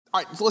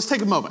All right, so let's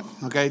take a moment,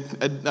 okay?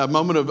 A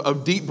moment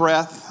of deep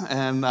breath,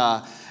 and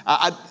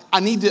I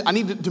need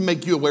to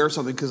make you aware of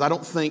something, because I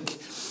don't think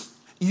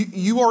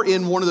you are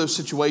in one of those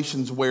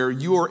situations where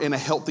you are in a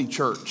healthy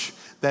church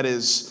that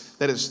is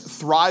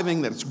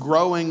thriving, that is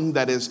growing,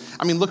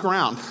 look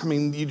around.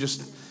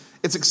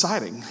 It's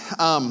exciting.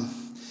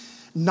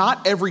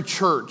 Not every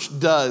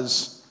church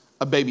does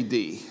a baby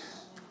D.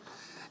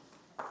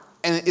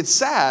 And it's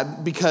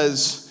sad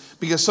because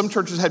some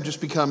churches have just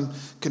become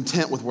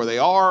content with where they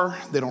are.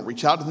 They don't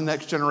reach out to the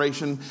next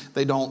generation.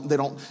 They don't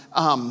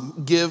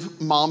give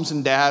moms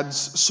and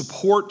dads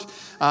support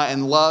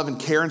and love and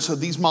care. And so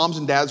these moms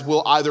and dads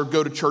will either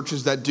go to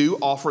churches that do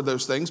offer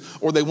those things,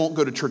 or they won't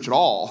go to church at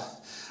all.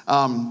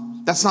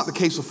 That's not the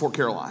case with Fort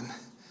Caroline.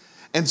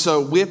 And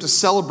so we have to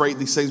celebrate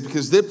these things,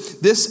 because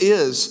this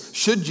is,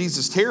 should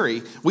Jesus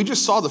tarry, we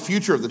just saw the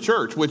future of the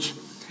church, which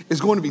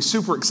is going to be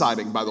super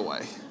exciting, by the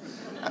way.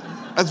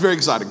 That's very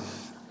exciting.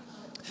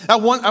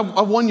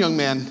 One young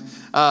man,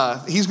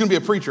 he's going to be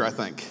a preacher, I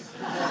think.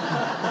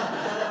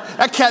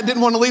 That cat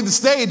didn't want to leave the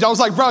stage. I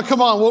was like, bro,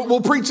 come on, we'll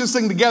preach this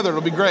thing together.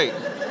 It'll be greght.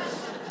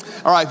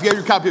 All right, if you have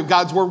your copy of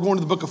God's Word, we're going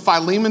to the book of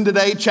Philemon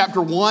today,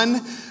 chapter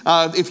 1.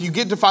 If you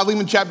get to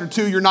Philemon chapter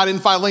 2, you're not in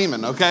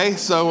Philemon, okay?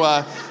 So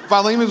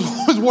Philemon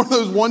was one of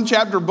those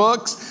one-chapter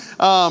books.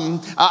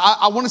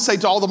 I want to say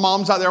to all the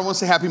moms out there, I want to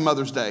say Happy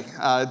Mother's Day.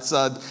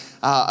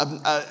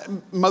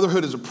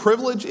 Motherhood is a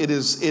privilege. It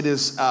is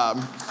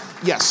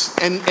yes,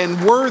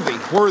 and worthy.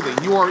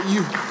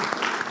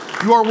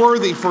 You are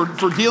worthy for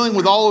dealing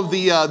with all of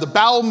the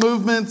bowel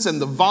movements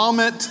and the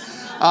vomit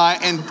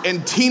and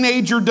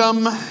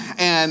teenagerdom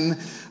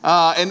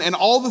and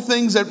all the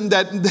things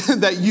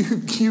that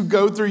you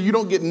go through. You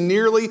don't get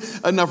nearly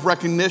enough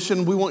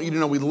recognition. We want you to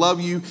know we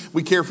love you,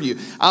 we care for you.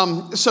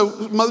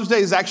 So Mother's Day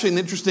is actually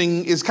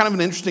kind of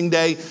an interesting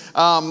day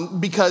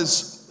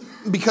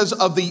because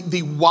of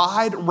the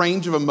wide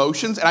range of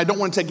emotions, and I don't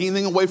want to take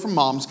anything away from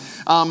moms,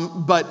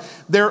 but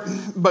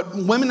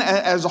women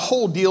as a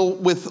whole deal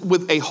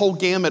with a whole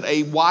gamut,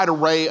 a wide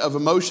array of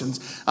emotions.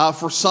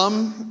 For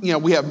some,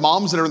 we have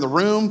moms that are in the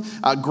room,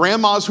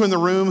 grandmas who are in the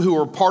room who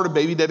are part of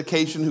baby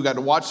dedication, who got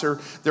to watch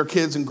their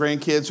kids and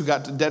grandkids, who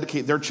got to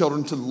dedicate their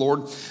children to the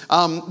Lord.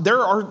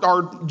 There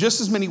are just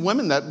as many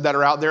women that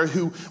are out there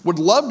who would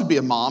love to be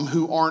a mom,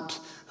 who aren't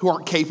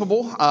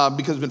capable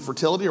because of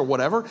infertility or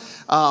whatever.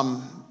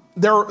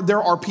 There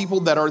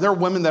are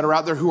women that are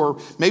out there who are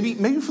maybe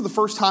for the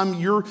first time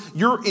you're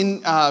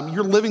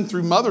living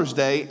through Mother's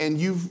Day, and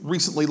you've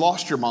recently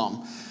lost your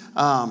mom,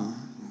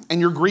 and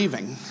you're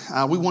grieving.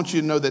 We want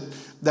you to know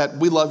that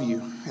we love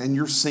you and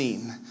you're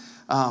seen,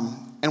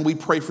 and we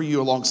pray for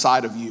you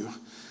alongside of you.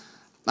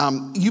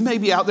 You may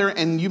be out there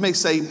and you may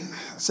say,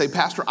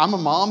 Pastor, I'm a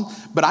mom,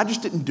 but I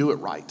just didn't do it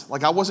right.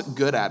 Like, I wasn't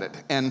good at it.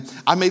 And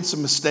I made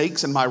some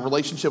mistakes, and my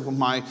relationship with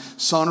my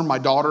son or my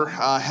daughter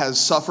has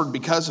suffered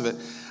because of it.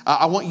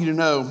 I want you to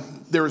know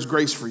there is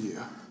grace for you,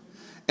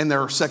 and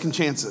there are second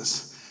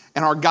chances.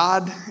 And our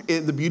God,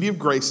 the beauty of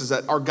grace is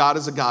that our God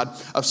is a God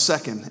of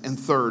second and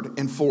third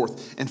and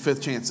fourth and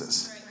fifth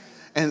chances.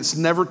 And it's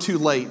never too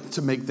late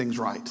to make things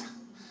right.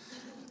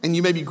 And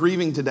you may be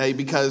grieving today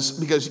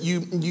because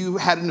you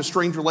had an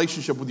estranged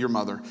relationship with your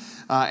mother,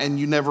 and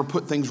you never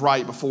put things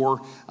right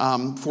before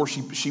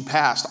she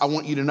passed. I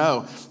want you to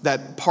know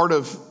that part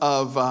of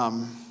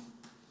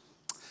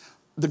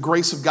the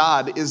grace of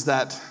God is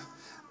that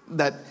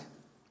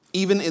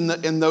even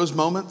in those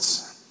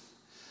moments,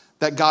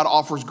 that God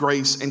offers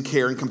grace and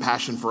care and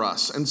compassion for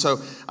us. And so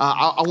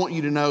I want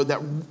you to know that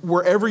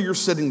wherever you're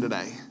sitting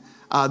today,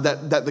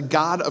 that the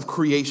God of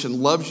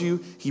creation loves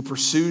you, He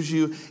pursues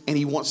you, and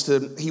He wants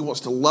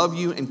to love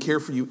you and care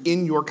for you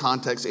in your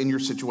context, in your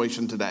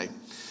situation today.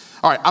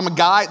 All right, I'm a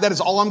guy. That is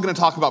all I'm going to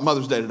talk about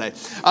Mother's Day today.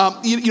 I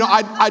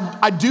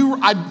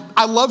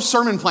love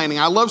sermon planning.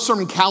 I love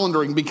sermon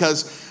calendaring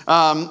because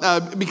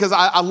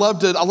I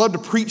love to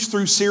preach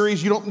through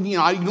series. You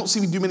don't see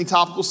me do many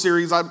topical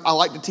series. I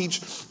like to teach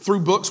through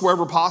books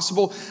wherever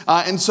possible.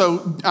 And so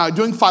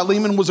doing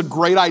Philemon was a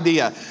great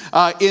idea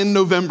in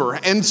November.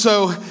 And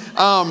so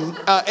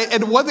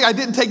and one thing I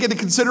didn't take into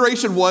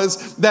consideration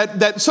was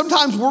that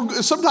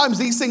sometimes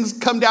these things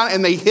come down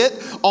and they hit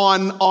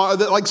on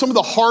like some of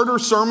the harder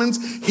sermons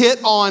hit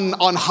on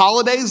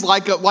holidays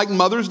like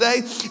Mother's Day.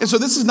 And so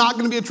this is not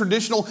going to be a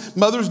traditional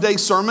Mother's Day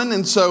sermon.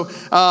 And so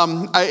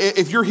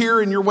if you're here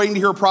and you're waiting to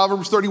hear a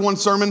Proverbs 31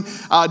 sermon,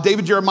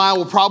 David Jeremiah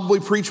will probably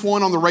preach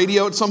one on the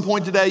radio at some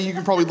point today. You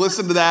can probably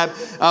listen to that.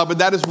 But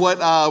that is what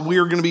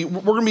we're going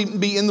to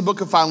be in the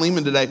book of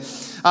Philemon today.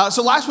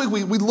 So last week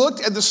we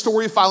looked at the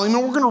story of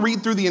Philemon. We're going to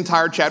read through the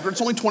entire chapter.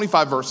 It's only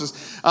 25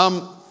 verses.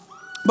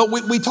 But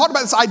we talked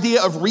about this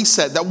idea of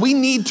reset, that we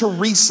need to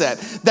reset,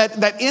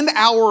 that in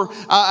our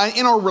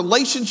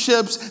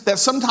relationships, that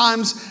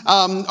sometimes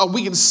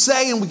we can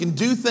say and we can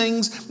do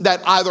things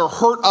that either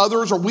hurt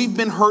others or we've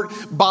been hurt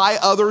by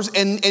others,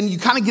 and you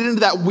kind of get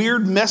into that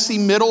weird, messy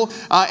middle,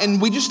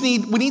 and we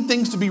need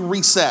things to be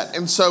reset.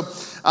 And so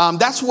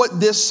that's what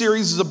this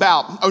series is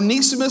about.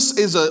 Onesimus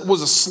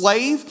was a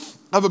slave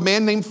of a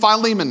man named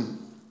Philemon.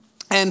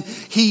 And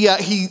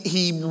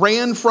he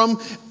ran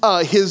from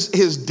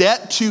his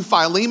debt to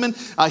Philemon.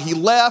 He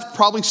left,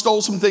 probably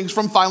stole some things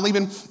from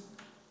Philemon,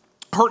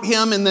 hurt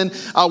him, and then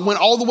went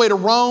all the way to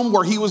Rome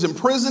where he was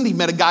imprisoned. He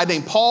met a guy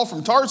named Paul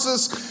from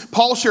Tarsus.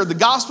 Paul shared the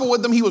gospel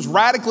with him. He was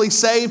radically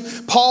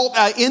saved. Paul,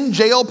 in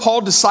jail,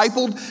 Paul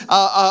discipled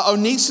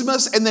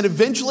Onesimus, and then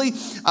eventually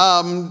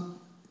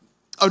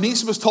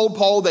Onesimus told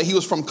Paul that he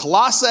was from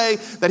Colossae,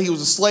 that he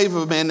was a slave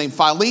of a man named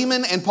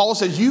Philemon, and Paul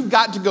says, you've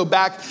got to go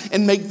back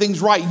and make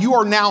things right. You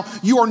are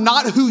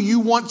not who you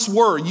once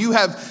were. You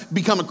have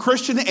become a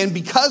Christian, and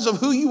because of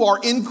who you are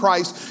in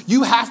Christ,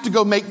 you have to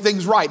go make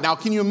things right. Now,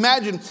 can you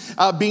imagine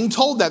being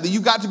told that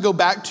you've got to go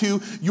back to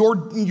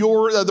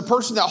the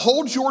person that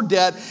holds your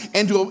debt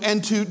and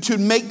to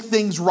make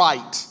things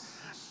right?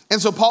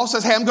 And so Paul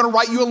says, hey, I'm going to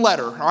write you a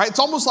letter. All right, it's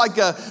almost like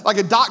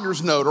a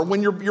doctor's note, or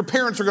when your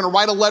parents are going to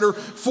write a letter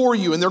for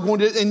you, and you're going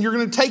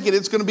to take it.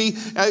 It's going to be,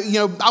 I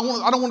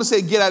don't want to say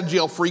a get out of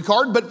jail free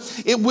card,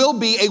 but it will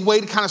be a way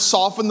to kind of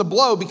soften the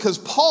blow, because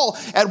Paul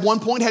at one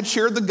point had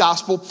shared the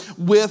gospel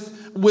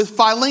with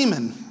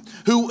Philemon,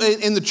 who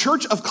in the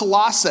church of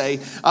Colossae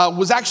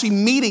was actually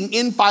meeting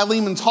in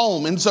Philemon's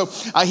home. And so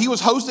he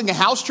was hosting a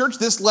house church.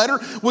 This letter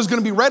was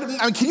going to be read. I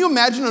mean, can you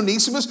imagine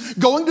Onesimus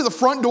going to the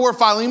front door of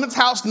Philemon's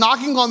house,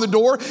 knocking on the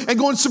door and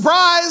going,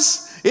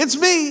 surprise, it's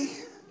me.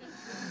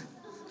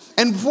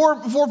 And before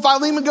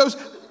Philemon goes,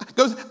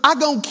 I'm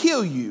going to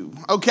kill you,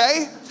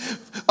 okay?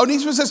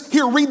 Onesimus says,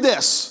 here, read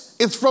this.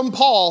 It's from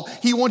Paul.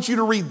 He wants you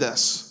to read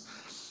this.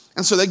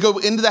 And so they go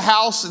into the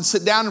house and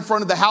sit down in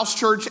front of the house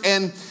church,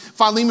 and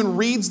Philemon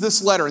reads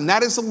this letter, and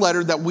that is the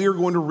letter that we are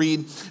going to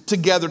read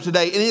together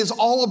today. And it is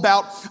all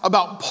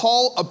about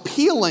Paul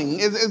appealing.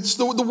 It's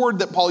the word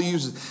that Paul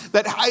uses,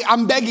 that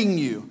I'm begging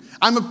you.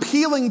 I'm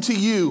appealing to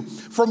you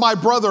for my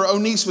brother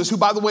Onesimus, who,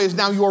 by the way, is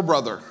now your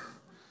brother.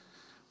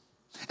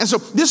 And so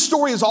this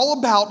story is all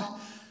about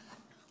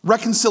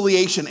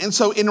reconciliation. And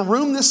so in a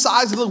room this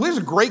size, there's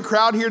a great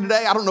crowd here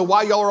today. I don't know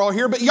why y'all are all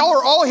here, but y'all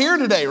are all here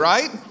today,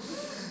 right?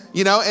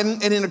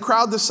 And in a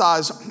crowd this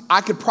size,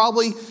 I could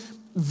probably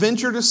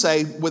venture to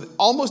say with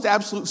almost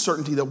absolute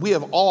certainty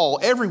that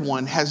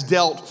everyone has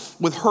dealt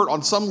with hurt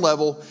on some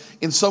level,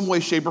 in some way,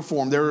 shape, or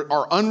form. There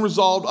are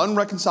unresolved,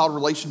 unreconciled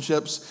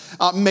relationships.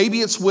 Maybe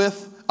it's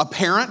with a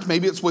parent,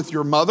 maybe it's with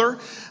your mother,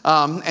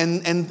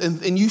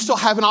 and you still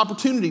have an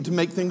opportunity to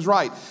make things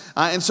right.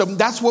 And so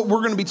that's what we're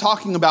going to be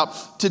talking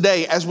about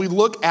today as we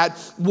look at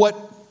what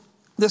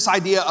this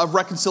idea of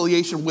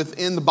reconciliation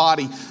within the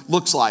body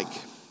looks like.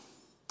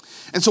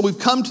 And so we've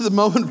come to the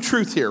moment of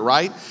truth here,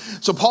 right?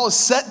 So Paul has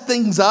set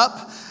things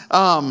up.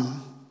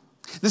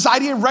 This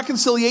idea of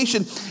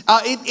reconciliation,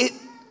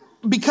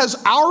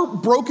 because our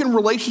broken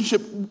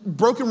relationship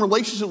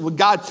with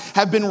God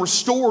have been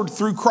restored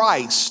through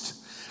Christ.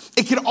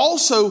 It can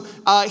also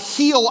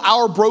heal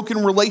our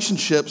broken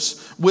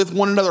relationships with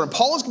one another. And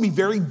Paul is going to be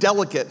very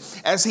delicate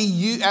as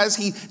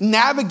he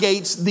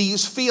navigates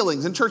these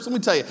feelings. And church, let me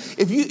tell you,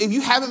 if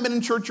you haven't been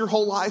in church your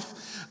whole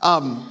life,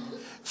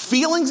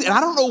 feelings, and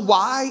I don't know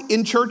why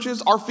in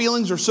churches our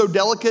feelings are so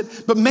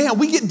delicate, but man,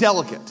 we get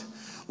delicate.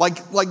 Like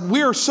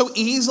we are so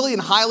easily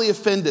and highly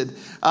offended,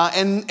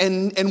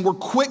 and we're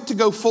quick to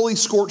go fully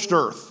scorched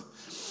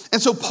earth.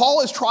 And so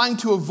Paul is trying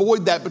to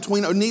avoid that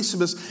between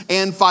Onesimus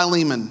and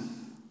Philemon.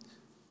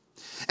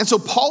 And so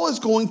Paul is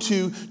going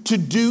to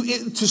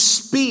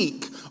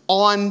speak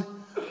on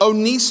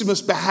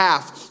Onesimus'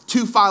 behalf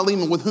to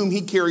Philemon, with whom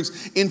he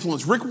carries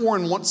influence. Rick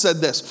Warren once said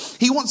this.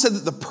 He once said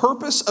that the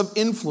purpose of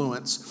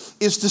influence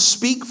is to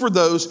speak for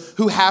those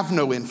who have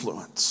no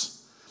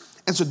influence.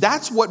 And so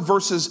that's what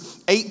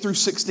verses 8 through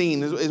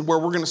 16 is where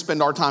we're going to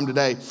spend our time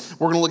today.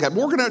 We're going to look at.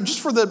 We're going to,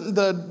 just for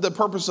the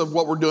purpose of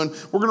what we're doing,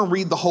 we're going to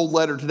read the whole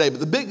letter today. But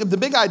the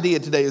big idea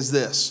today is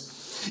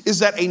this, is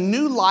that a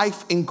new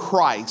life in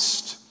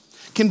Christ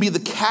can be the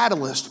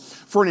catalyst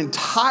for an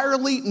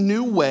entirely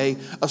new way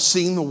of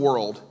seeing the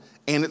world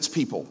and its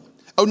people.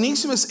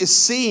 Onesimus is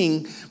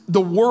seeing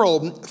the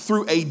world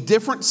through a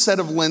different set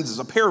of lenses,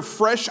 a pair of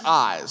fresh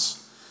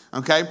eyes,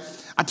 okay?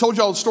 I told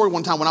y'all a story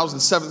one time when I was in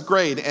 7th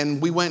grade,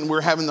 and we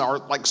were having our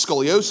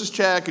scoliosis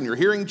check and your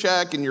hearing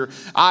check and your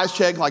eyes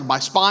check. Like, my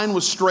spine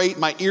was straight,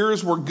 my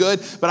ears were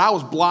good, but I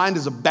was blind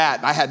as a bat,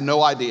 and I had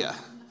no idea,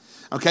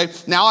 okay?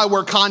 Now I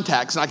wear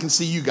contacts, and I can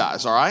see you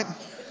guys, all right?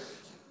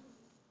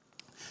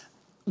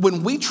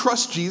 When we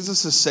trust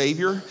Jesus as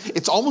Savior,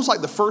 it's almost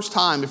like the first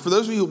time, for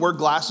those of you who wear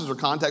glasses or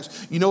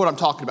contacts, you know what I'm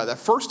talking about. That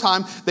first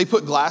time they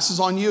put glasses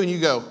on you and you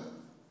go,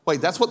 wait,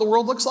 that's what the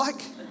world looks like?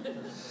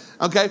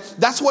 Okay,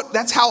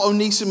 that's how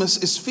Onesimus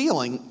is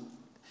feeling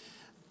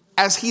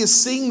as he is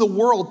seeing the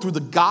world through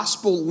the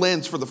gospel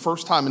lens for the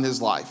first time in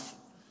his life.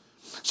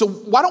 So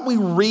why don't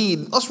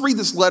let's read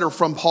this letter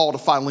from Paul to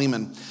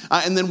Philemon,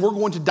 and then we're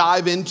going to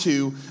dive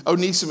into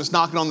Onesimus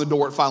knocking on the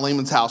door at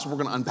Philemon's house. We're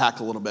going to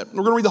unpack a little bit.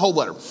 We're going to read the whole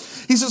letter.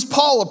 He says,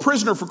 Paul, a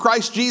prisoner for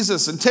Christ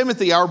Jesus, and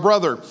Timothy, our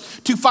brother,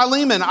 to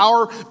Philemon,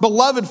 our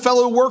beloved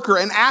fellow worker,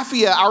 and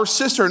Apphia, our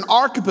sister, and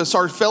Archippus,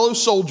 our fellow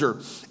soldier,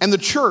 and the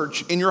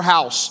church in your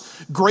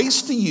house.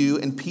 Grace to you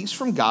and peace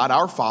from God,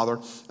 our Father,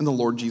 and the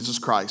Lord Jesus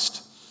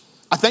Christ.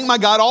 I thank my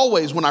God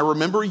always when I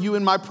remember you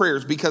in my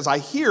prayers, because I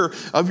hear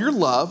of your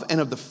love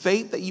and of the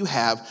faith that you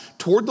have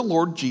toward the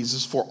Lord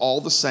Jesus for all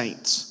the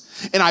saints.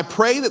 And I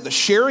pray that the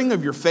sharing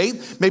of your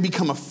faith may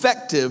become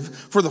effective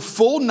for the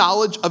full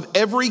knowledge of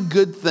every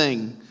good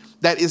thing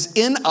that is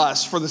in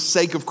us for the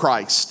sake of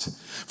Christ.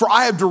 For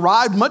I have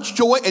derived much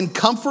joy and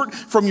comfort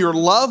from your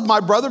love, my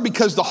brother,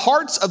 because the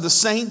hearts of the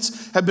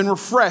saints have been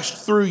refreshed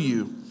through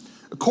you.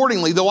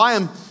 Accordingly, though I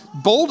am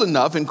bold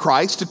enough in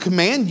Christ to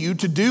command you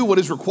to do what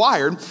is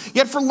required,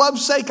 yet for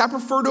love's sake I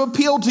prefer to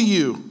appeal to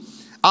you.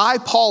 I,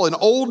 Paul, an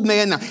old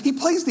man. Now, he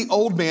plays the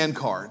old man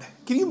card.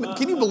 Can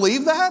you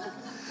believe that?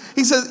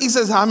 He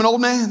says, I'm an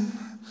old man.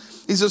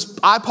 He says,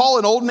 I, Paul,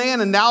 an old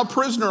man, and now a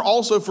prisoner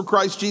also for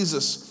Christ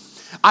Jesus.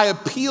 I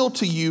appeal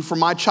to you for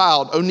my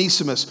child,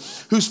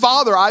 Onesimus, whose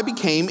father I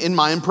became in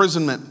my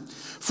imprisonment.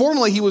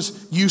 Formerly he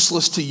was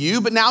useless to you,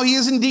 but now he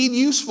is indeed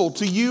useful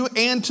to you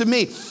and to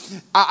me.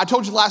 I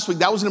told you last week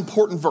that was an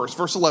important verse,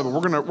 verse 11. We're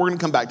gonna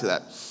come back to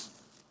that.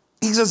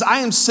 He says, I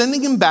am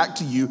sending him back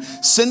to you,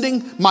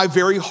 sending my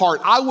very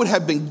heart. I would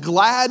have been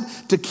glad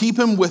to keep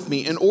him with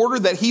me in order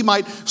that he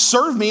might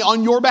serve me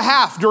on your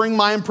behalf during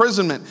my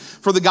imprisonment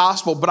for the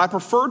gospel. But I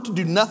prefer to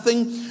do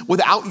nothing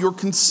without your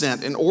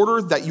consent in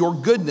order that your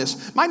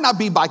goodness might not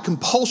be by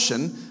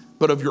compulsion,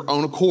 but of your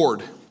own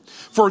accord.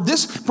 For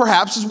this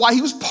perhaps is why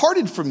he was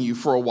parted from you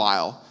for a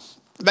while,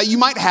 that you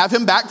might have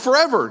him back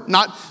forever,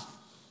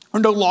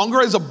 no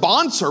longer as a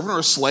bondservant or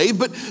a slave,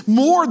 but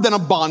more than a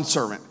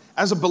bondservant,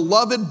 as a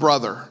beloved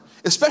brother,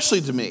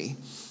 especially to me.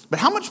 But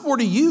how much more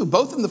to you,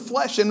 both in the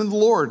flesh and in the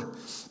Lord?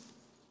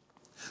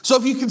 So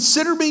if you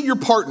consider me your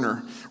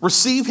partner,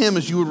 receive him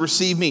as you would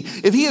receive me.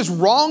 If he has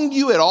wronged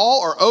you at all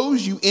or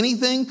owes you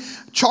anything,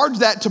 charge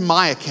that to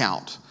my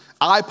account.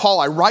 I, Paul,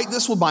 I write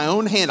this with my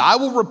own hand. I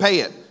will repay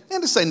it.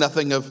 And to say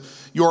nothing of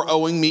your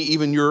owing me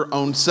even your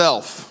own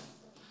self.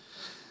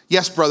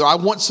 Yes, brother, I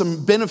want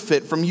some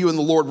benefit from you in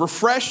the Lord.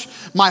 Refresh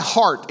my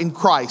heart in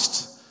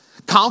Christ.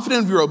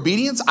 Confident of your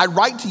obedience, I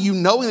write to you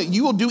knowing that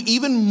you will do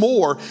even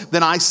more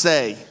than I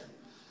say.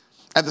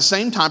 At the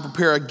same time,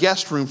 prepare a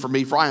guest room for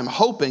me, for I am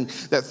hoping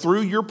that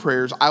through your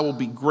prayers I will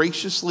be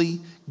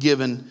graciously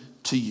given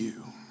to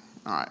you.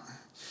 All right.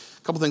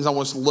 A couple things I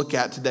want us to look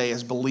at today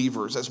as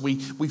believers, as we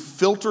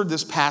filter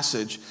this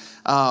passage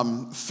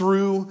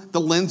through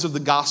the lens of the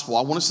gospel.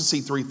 I want us to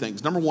see three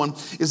things. Number one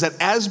is that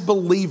as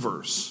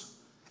believers,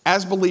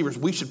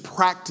 we should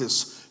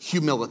practice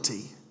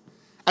humility.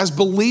 As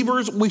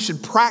believers, we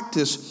should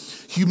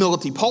practice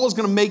humility. Paul is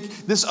going to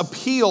make this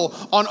appeal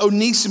on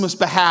Onesimus'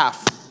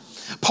 behalf.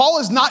 Paul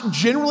is not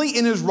generally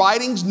in his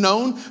writings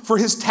known for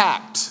his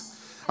tact.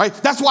 All right?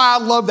 That's why I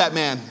love that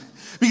man,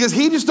 because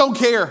he just don't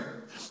care.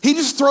 He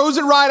just throws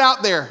it right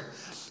out there.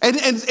 And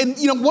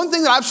you know, one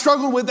thing that I've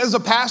struggled with as a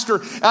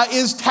pastor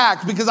is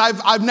tact, because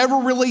I've never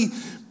really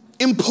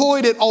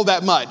employed it all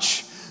that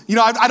much. You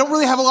know, I don't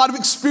really have a lot of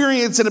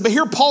experience in it, but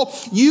here Paul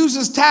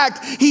uses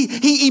tact.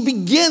 He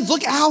begins,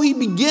 look at how he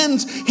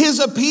begins his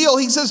appeal.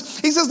 He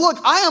says, look,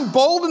 I am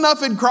bold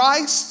enough in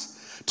Christ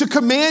to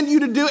command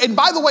you to do it. And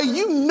by the way,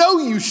 you know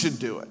you should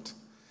do it.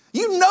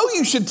 You know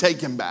you should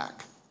take him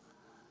back.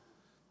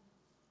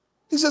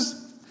 He says,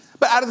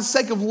 but out of the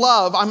sake of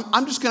love,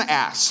 I'm just going to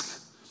ask.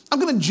 I'm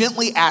going to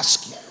gently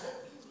ask you.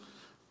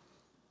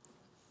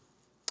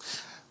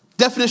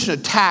 Definition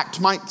of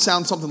tact might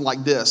sound something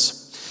like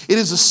this. It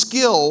is a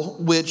skill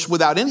which,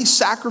 without any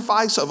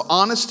sacrifice of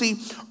honesty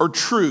or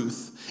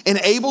truth,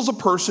 enables a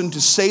person to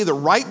say the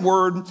right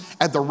word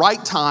at the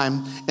right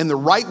time in the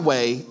right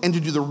way and to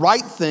do the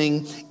right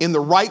thing in the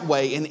right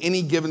way in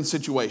any given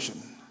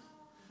situation.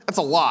 That's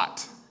a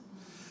lot.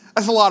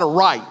 That's a lot of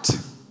right.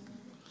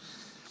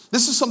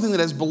 This is something that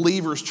as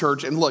believers,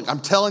 church, and look, I'm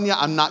telling you,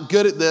 I'm not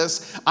good at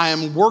this. I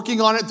am working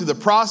on it through the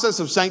process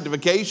of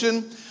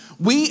sanctification.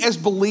 We as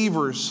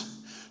believers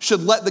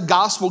should let the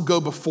gospel go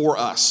before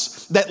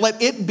us. That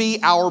let it be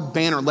our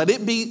banner. Let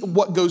it be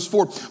what goes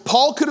forward.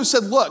 Paul could have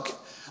said, look,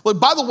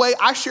 by the way,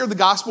 I shared the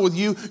gospel with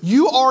you.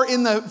 You are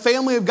in the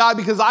family of God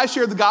because I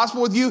shared the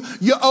gospel with you.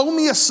 You owe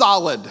me a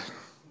solid.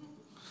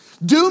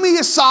 Do me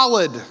a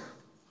solid.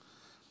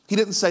 He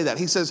didn't say that.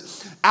 He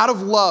says, out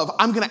of love,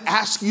 I'm going to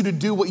ask you to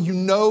do what you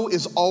know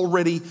is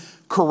already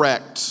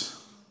correct.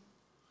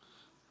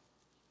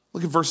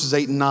 Look at verses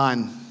 8 and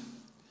 9.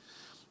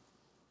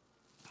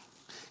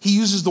 He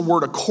uses the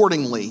word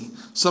accordingly.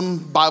 Some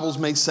Bibles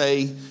may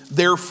say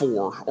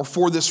therefore or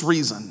for this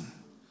reason.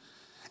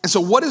 And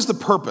so what is the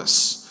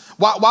purpose?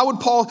 Why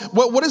would Paul,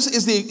 what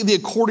is the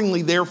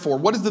accordingly therefore?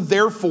 What is the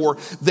therefore?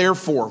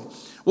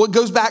 Well, it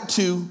goes back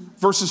to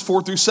verses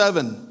 4 through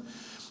 7.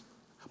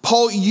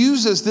 Paul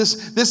uses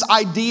this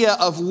idea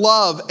of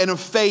love and of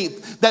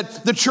faith,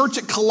 that the church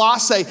at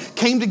Colossae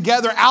came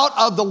together out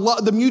of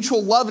the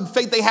mutual love and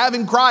faith they have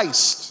in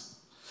Christ.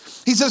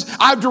 He says,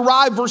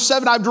 verse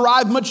 7, I've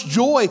derived much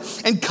joy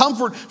and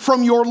comfort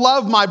from your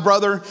love, my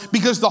brother,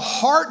 because the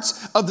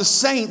hearts of the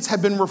saints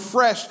have been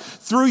refreshed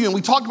through you. And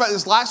we talked about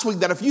this last week,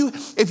 that if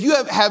you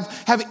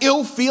have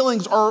ill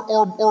feelings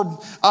or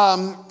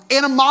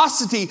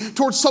animosity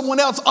towards someone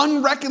else,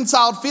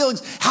 unreconciled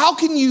feelings. How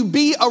can you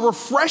be a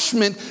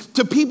refreshment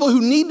to people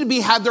who need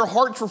to have their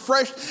hearts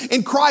refreshed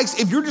in Christ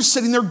if you're just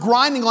sitting there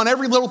grinding on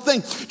every little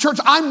thing? Church,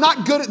 I'm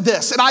not good at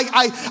this. And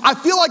I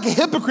feel like a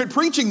hypocrite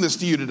preaching this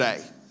to you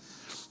today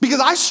because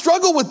I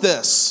struggle with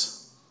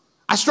this.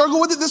 I struggle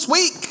with it this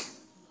week.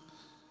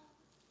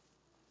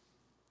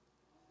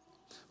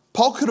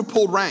 Paul could have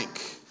pulled rank.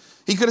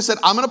 He could have said,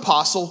 I'm an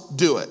apostle,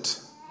 do it.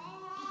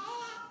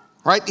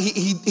 Right?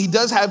 He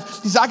does have,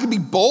 he said, I could be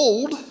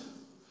bold.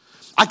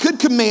 I could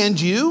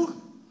command you.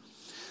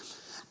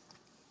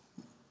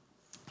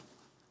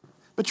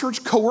 But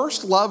church,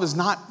 coerced love is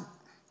not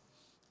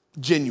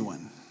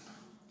genuine.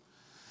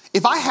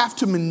 If I have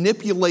to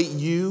manipulate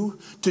you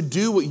to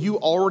do what you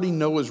already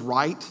know is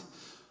right,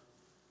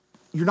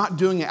 you're not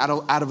doing it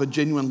out of a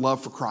genuine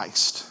love for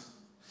Christ.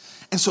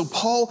 And so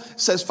Paul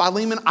says,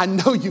 Philemon, I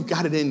know you've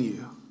got it in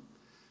you.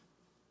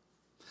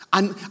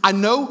 I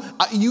know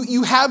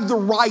you have the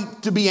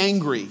right to be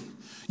angry.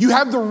 You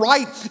have the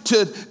right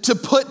to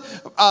put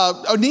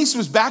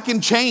Onesimus back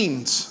in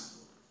chains.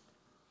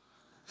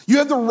 You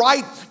have the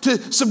right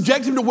to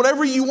subject him to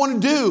whatever you want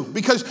to do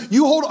because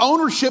you hold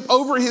ownership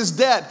over his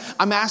debt.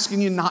 I'm asking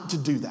you not to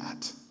do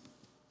that.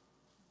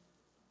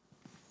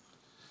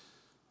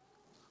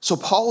 So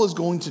Paul is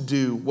going to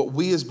do what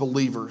we as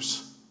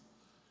believers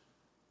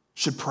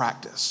should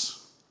practice.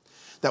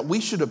 That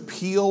we should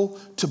appeal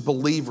to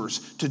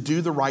believers to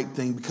do the right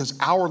thing because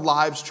our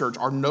lives, church,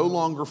 are no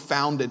longer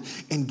founded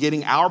in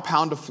getting our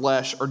pound of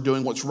flesh or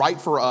doing what's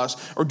right for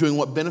us or doing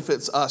what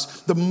benefits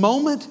us. The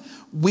moment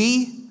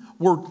we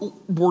were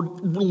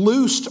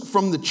loosed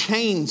from the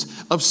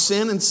chains of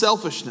sin and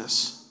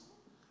selfishness,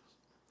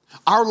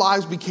 our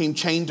lives became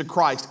chained to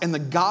Christ, and the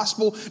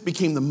gospel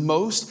became the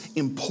most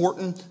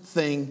important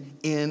thing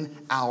in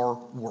our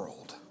world.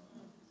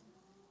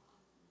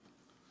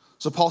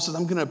 So Paul says,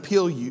 I'm going to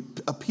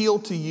appeal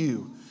to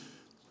you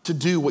to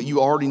do what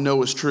you already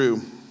know is true.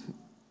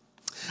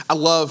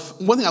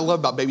 One thing I love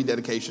about baby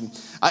dedication,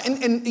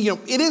 and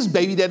it is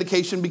baby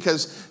dedication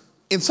because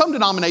in some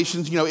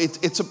denominations,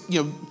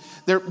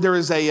 there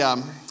is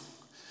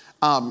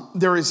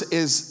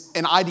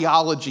an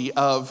ideology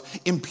of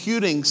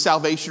imputing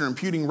salvation or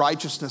imputing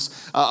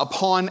righteousness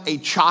upon a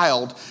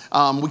child.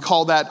 We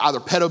call that either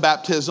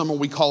pedobaptism or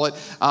we call it,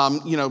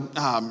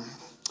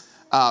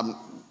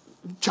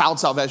 child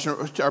salvation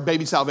or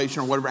baby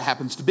salvation or whatever it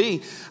happens to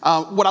be.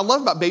 What I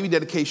love about baby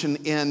dedication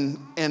in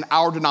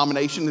our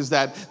denomination is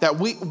that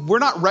we're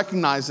not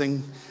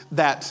recognizing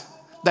that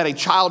a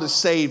child is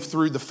saved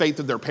through the faith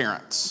of their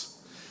parents.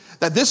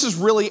 That this is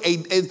really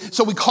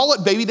so we call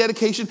it baby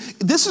dedication.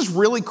 This is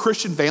really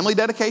Christian family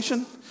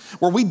dedication,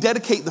 where we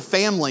dedicate the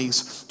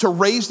families to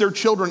raise their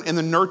children in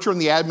the nurture and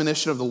the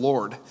admonition of the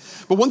Lord.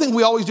 But one thing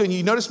we always do, and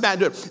you notice Matt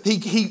do it,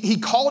 he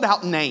called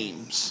out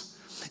names.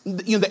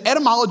 The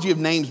etymology of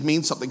names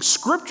means something.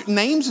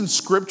 Names in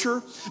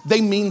Scripture,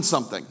 they mean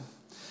something.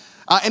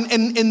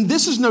 And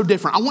this is no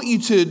different. I want you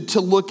to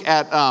look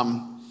at,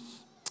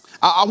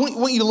 I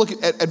want you to look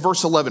at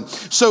verse 11.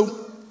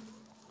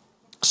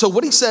 So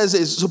what he says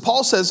is, so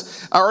Paul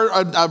says,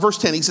 verse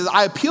 10, he says,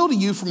 I appeal to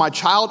you for my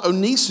child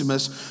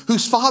Onesimus,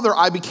 whose father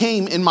I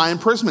became in my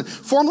imprisonment.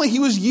 Formerly he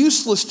was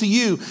useless to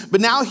you, but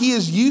now he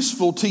is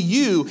useful to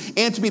you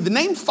and to me. The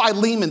name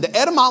Philemon, the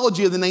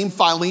etymology of the name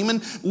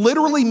Philemon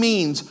literally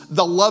means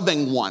the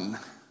loving one.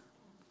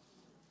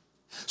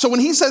 So when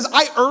he says,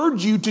 I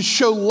urge you to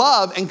show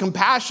love and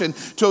compassion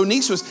to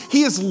Onesimus,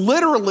 he is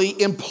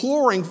literally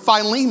imploring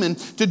Philemon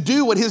to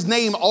do what his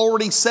name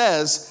already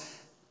says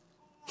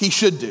he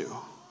should do.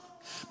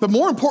 But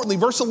more importantly,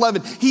 verse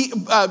 11,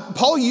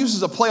 Paul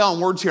uses a play on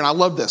words here, and I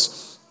love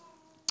this.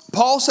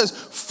 Paul says,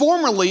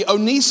 formerly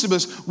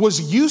Onesimus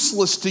was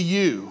useless to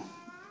you.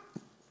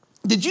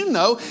 Did you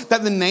know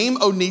that the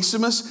name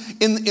Onesimus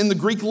in the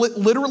Greek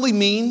literally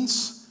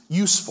means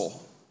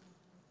useful?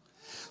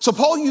 So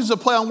Paul uses a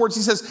play on words.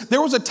 He says,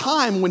 there was a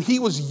time when he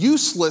was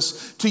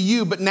useless to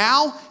you, but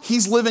now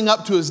he's living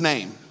up to his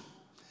name.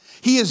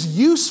 He is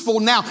useful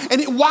now.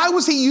 And why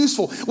was he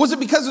useful? Was it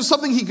because of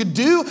something he could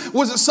do?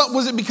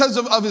 Was it because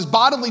of his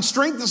bodily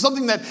strength?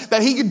 Something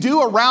that he could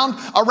do around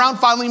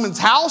Philemon's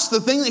house?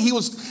 The thing that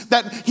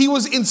he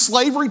was in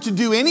slavery to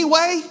do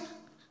anyway?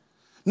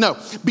 No,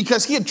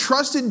 because he had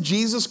trusted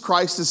Jesus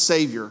Christ as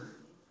Savior.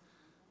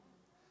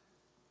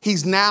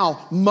 He's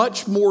now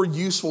much more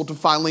useful to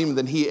Philemon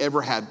than he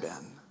ever had been.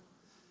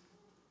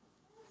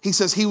 He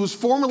says, he was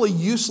formerly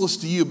useless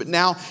to you, but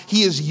now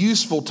he is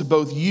useful to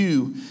both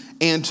you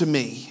and to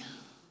me.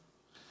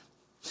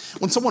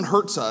 When someone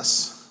hurts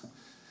us,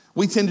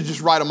 we tend to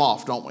just write them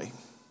off, don't we?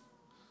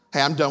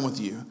 Hey, I'm done with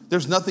you.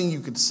 There's nothing you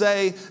could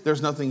say.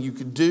 There's nothing you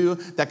could do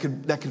that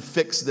could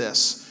fix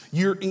this.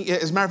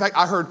 As a matter of fact,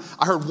 I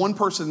heard one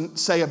person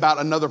say about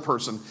another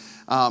person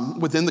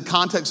within the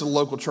context of the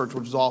local church,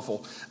 which is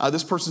awful.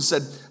 This person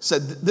said,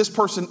 this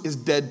person is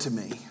dead to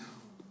me.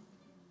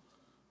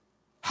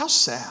 How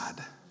sad.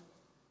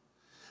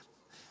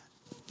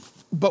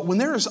 But when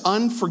there is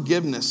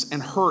unforgiveness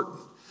and hurt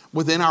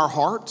within our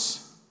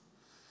hearts,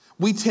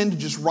 we tend to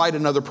just write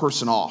another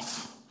person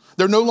off.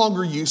 They're no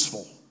longer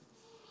useful.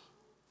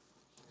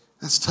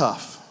 That's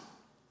tough.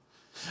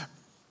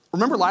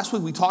 Remember last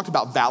week we talked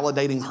about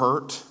validating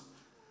hurt?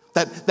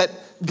 That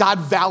God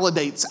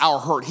validates our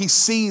hurt. He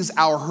sees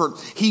our hurt.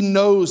 He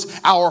knows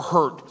our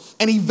hurt.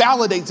 And he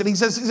validates it. He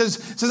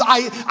says,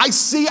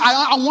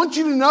 I want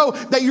you to know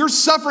that your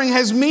suffering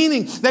has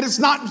meaning, that it's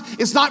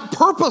not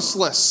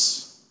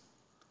purposeless.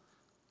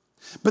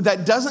 But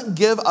that doesn't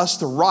give us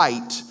the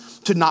right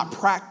to not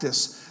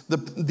practice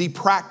the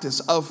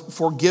practice of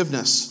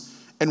forgiveness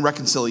and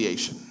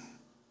reconciliation.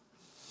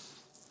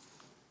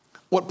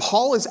 What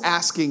Paul is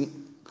asking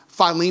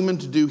Philemon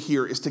to do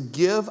here is to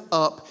give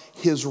up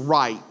his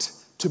right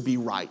to be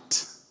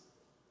right.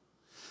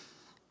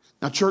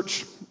 Now,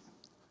 church,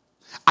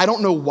 I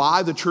don't know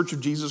why the Church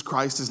of Jesus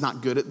Christ is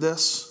not good at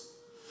this,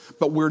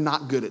 but we're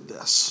not good at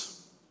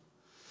this.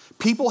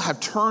 People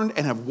have turned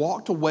and have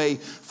walked away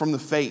from the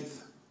faith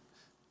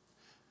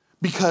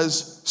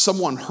because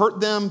someone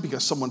hurt them,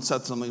 because someone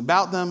said something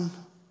about them.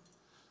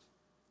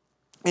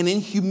 And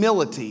in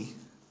humility,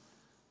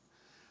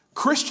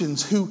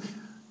 Christians who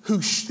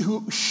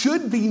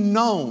should be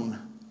known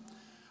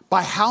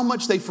by how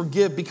much they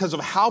forgive because of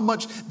how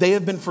much they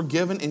have been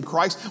forgiven in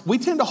Christ, we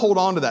tend to hold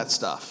on to that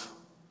stuff.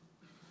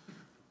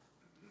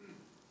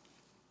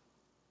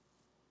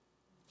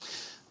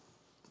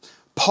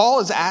 Paul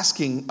is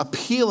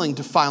appealing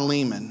to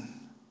Philemon,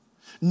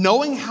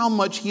 knowing how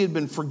much he had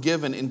been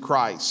forgiven in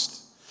Christ,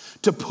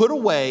 to put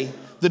away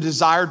the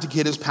desire to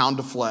get his pound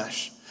of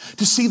flesh,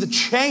 to see the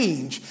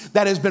change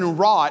that has been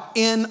wrought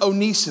in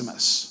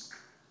Onesimus,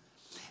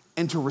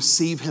 and to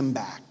receive him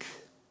back.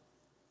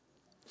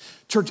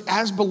 Church,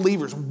 as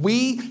believers,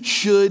 we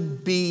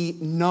should be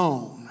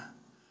known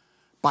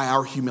by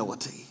our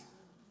humility.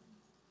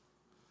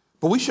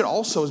 But we should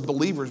also, as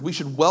believers, we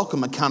should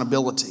welcome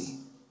accountability.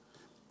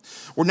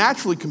 We're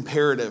naturally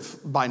comparative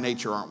by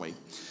nature, aren't we?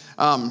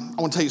 I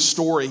want to tell you a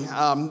story.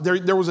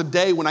 There was a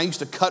day when I used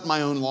to cut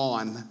my own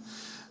lawn.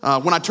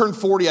 When I turned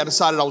 40, I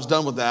decided I was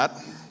done with that.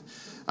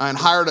 And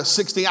hired a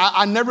 16.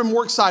 I never been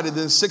more excited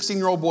than a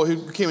 16-year-old boy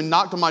who came and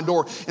knocked on my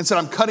door and said,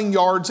 I'm cutting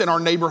yards in our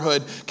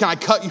neighborhood. Can I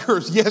cut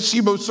yours? Yes,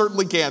 you most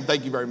certainly can.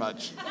 Thank you very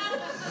much.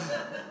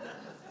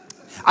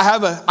 I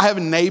have a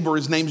neighbor.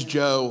 His name's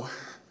Joe.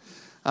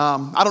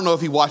 I don't know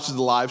if he watches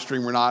the live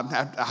stream or not.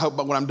 I hope,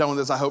 but when I'm done with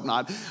this, I hope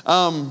not.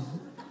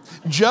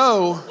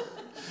 Joe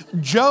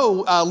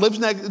lives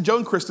next. Joe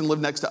and Kristen live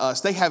next to us.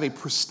 They have a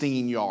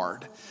pristine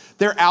yard.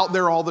 They're out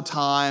there all the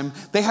time.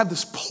 They have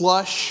this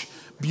plush,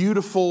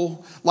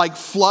 beautiful, like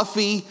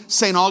fluffy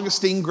St.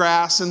 Augustine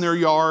grass in their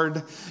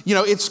yard. You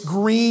know, it's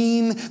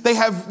green. They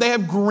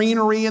have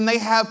greenery and they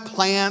have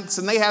plants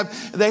and they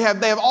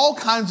have all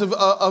kinds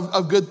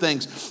of good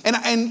things.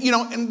 And you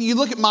know, and you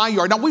look at my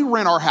yard. Now we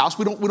rent our house.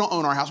 We don't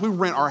own our house. We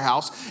rent our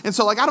house. And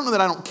so like I don't know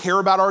that I don't care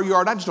about our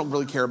yard. I just don't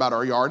really care about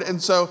our yard. And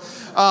so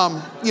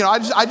you know,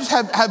 I just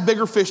have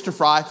bigger fish to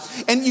fry.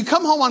 And you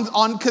come home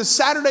on because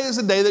Saturday is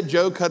the day that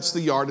Joe cuts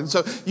the yard. And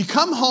so you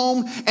come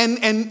home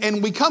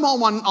and we come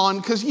home on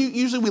because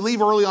usually we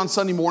leave early on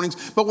Sunday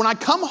mornings. But when I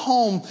come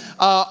home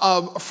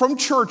from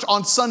church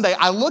on Sunday,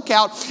 I look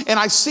out and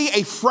I see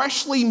a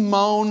freshly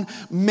mown,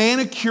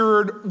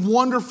 manicured,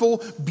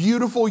 wonderful,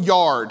 beautiful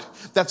yard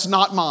that's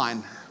not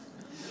mine.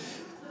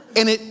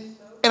 And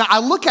I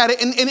look at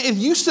it and it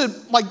used to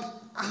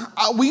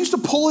we used to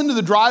pull into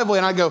the driveway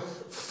and I'd go,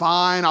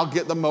 fine, I'll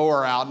get the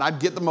mower out. And I'd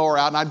get the mower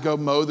out and I'd go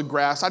mow the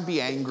grass. I'd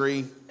be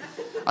angry.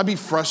 I'd be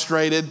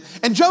frustrated.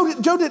 And Joe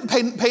didn't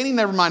painting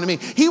never minded me.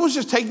 He was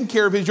just taking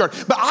care of his yard.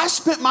 But I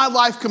spent my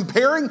life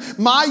comparing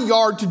my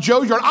yard to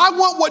Joe's yard. I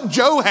want what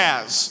Joe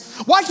has.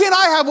 Why can't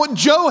I have what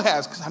Joe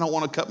has? Because I don't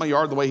want to cut my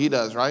yard the way he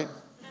does, right?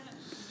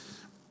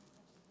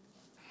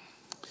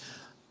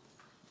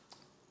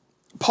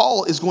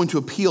 Paul is going to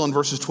appeal in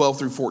verses 12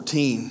 through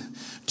 14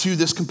 to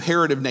this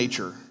comparative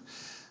nature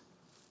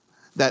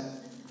that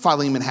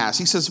Philemon has.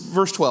 He says,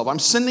 verse 12, I'm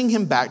sending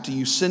him back to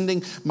you,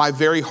 sending my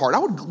very heart. I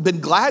would have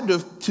been glad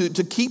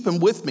to keep him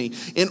with me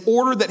in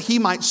order that he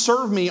might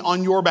serve me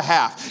on your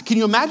behalf. Can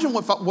you imagine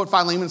what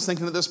Philemon's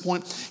thinking at this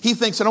point? He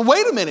thinks, oh,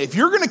 wait a minute, if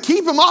you're going to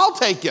keep him, I'll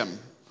take him.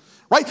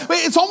 Right?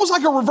 It's almost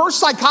like a reverse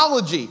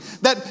psychology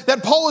that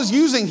Paul is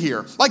using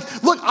here.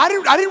 Like, look, I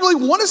didn't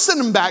really want to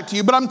send him back to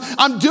you, but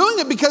I'm doing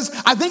it because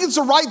I think it's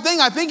the right thing.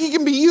 I think he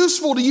can be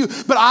useful to you.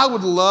 But I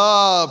would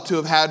love to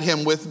have had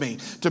him with me,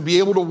 to be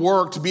able to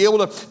work, to be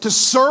able to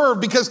serve,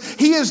 because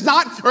he is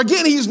not, or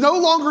again, he's no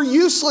longer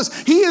useless.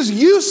 He is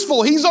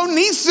useful. He's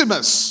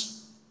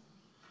Onesimus.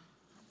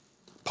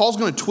 Paul's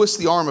going to twist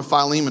the arm of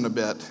Philemon a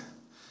bit.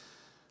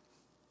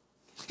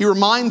 He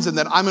reminds him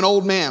that I'm an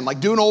old man, like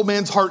do an old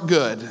man's heart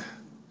good.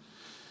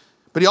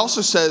 But he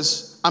also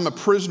says, I'm a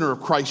prisoner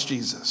of Christ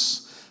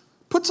Jesus.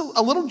 Puts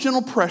a little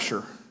gentle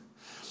pressure,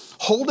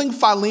 holding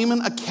Philemon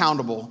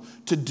accountable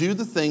to do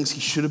the things he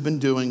should have been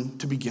doing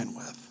to begin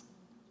with.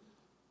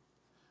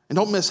 And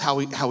don't miss how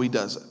he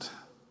does it.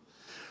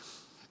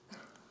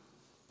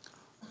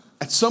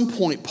 At some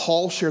point,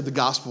 Paul shared the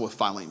gospel with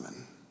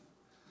Philemon.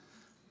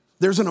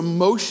 There's an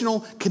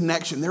emotional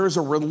connection. There is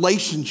a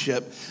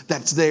relationship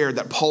that's there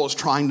that Paul is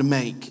trying to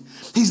make.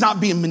 He's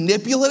not being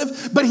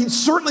manipulative, but he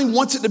certainly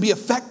wants it to be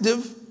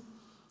effective.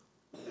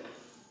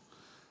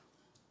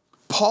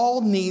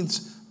 Paul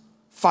needs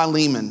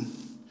Philemon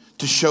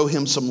to show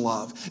him some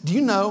love. Do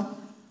you know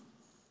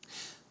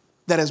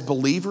that as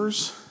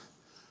believers,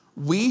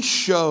 we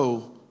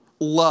show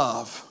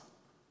love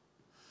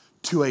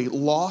to a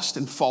lost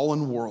and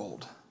fallen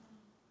world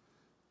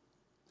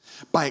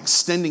by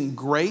extending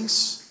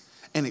grace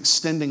and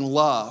extending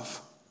love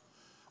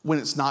when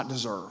it's not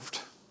deserved?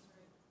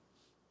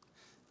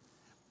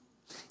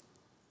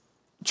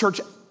 Church,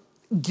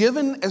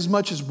 given as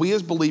much as we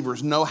as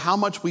believers know how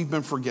much we've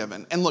been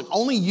forgiven, and look,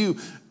 only you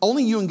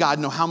and God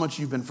know how much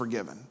you've been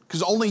forgiven,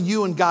 because only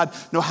you and God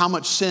know how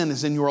much sin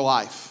is in your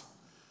life.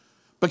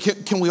 But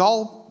can we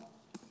all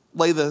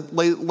lay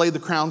the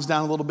crowns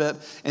down a little bit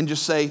and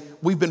just say,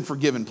 we've been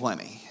forgiven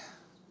plenty?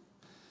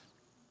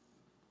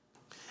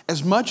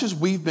 As much as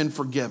we've been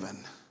forgiven,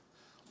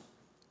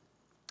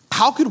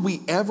 how could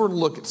we ever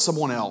look at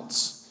someone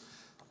else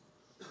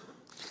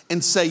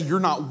and say, you're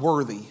not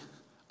worthy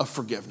of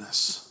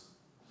forgiveness?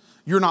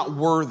 You're not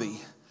worthy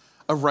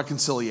of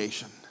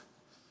reconciliation.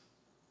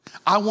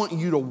 I want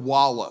you to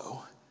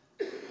wallow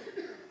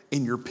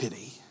in your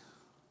pity.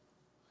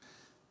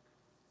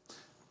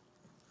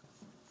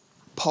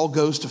 Paul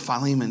goes to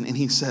Philemon and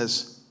he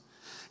says,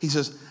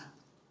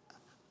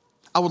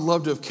 I would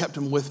love to have kept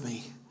him with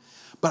me,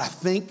 but I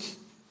think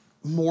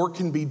more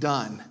can be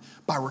done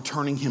by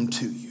returning him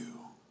to you.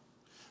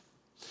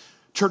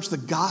 Church, the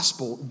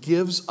gospel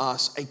gives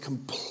us a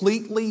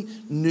completely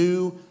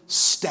new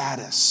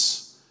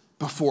status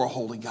before a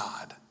holy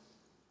God.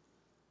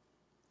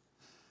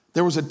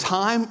 There was a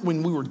time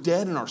when we were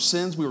dead in our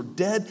sins, we were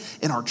dead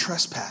in our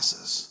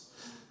trespasses.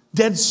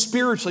 Dead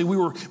spiritually, we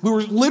were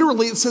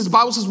literally, the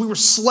Bible says we were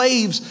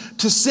slaves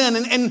to sin.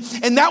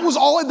 And that was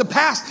all in the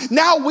past.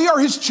 Now we are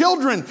his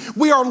children.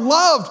 We are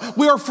loved.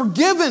 We are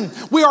forgiven.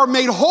 We are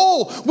made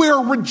whole. We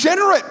are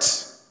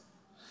regenerate.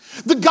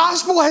 The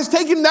gospel has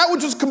taken that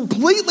which is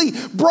completely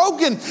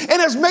broken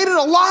and has made it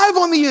alive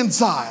on the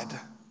inside.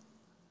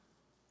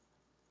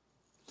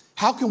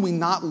 How can we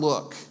not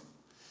look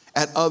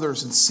at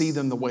others and see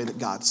them the way that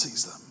God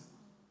sees them?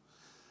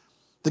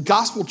 The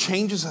gospel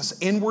changes us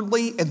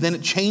inwardly and then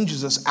it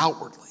changes us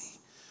outwardly.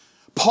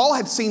 Paul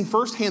had seen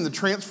firsthand the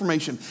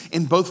transformation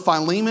in both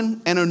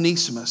Philemon and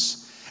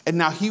Onesimus, and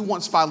now he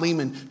wants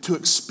Philemon to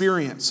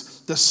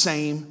experience the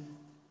same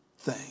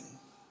thing.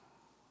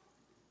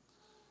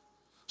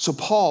 So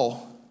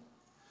Paul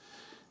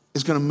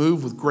is going to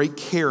move with great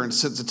care and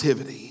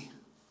sensitivity.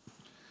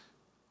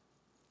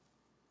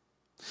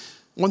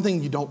 One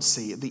thing you don't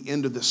see at the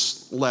end of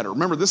this letter,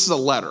 remember this is a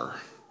letter.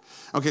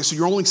 Okay, so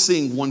you're only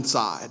seeing one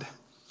side.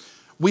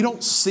 We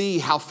don't see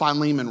how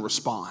Philemon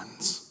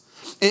responds.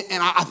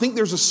 And I think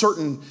there's a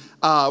certain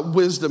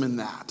wisdom in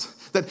that.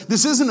 That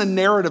this isn't a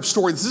narrative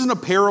story. This isn't a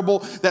parable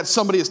that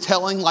somebody is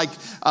telling like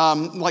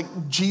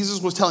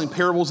Jesus was telling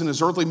parables in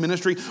his earthly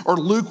ministry, or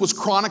Luke was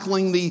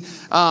chronicling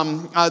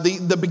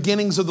the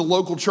beginnings of the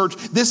local church.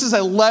 This is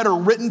a letter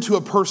written to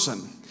a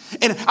person.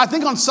 And I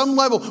think on some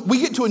level, we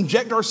get to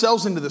inject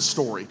ourselves into this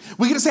story.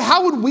 We get to say,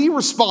 how would we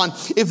respond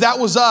if that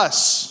was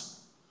us?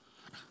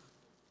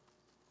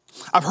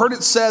 I've heard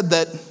it said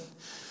that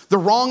the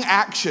wrong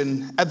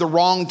action at the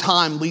wrong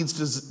time leads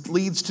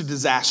to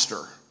disaster.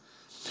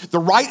 The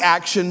right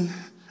action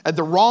at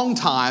the wrong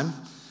time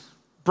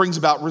brings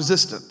about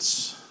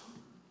resistance.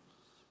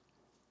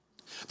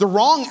 The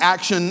wrong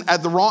action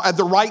at the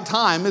right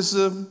time is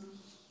a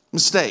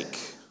mistake.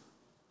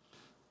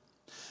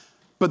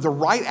 But the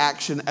right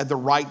action at the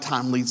right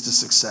time leads to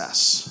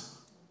success.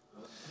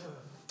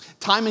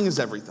 Timing is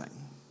everything.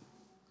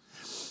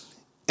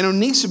 In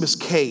Onesimus'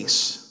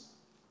 case,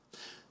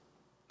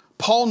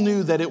 Paul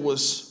knew that it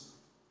was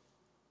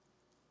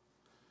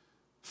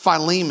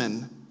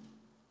Philemon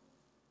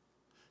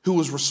who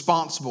was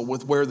responsible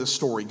with where the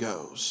story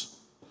goes.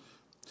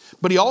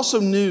 But he also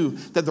knew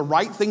that the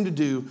right thing to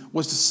do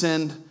was to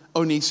send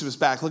Onesimus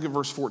back. Look at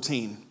verse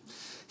 14.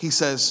 He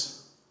says,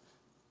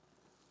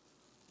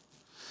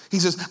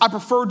 I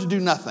preferred to do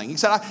nothing. He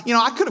said,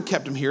 I could have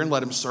kept him here and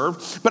let him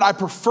serve, but I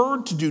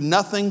preferred to do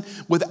nothing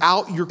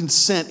without your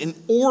consent in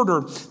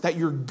order that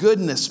your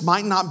goodness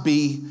might not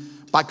be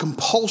by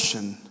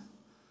compulsion,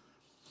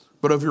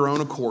 but of your own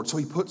accord. So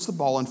he puts the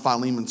ball in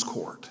Philemon's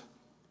court.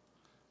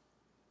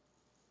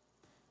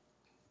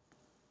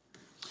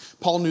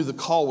 Paul knew the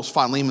call was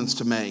Philemon's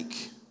to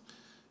make.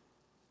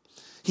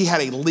 He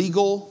had a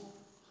legal,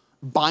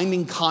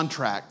 binding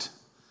contract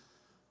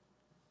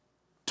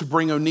to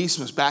bring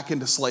Onesimus back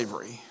into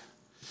slavery.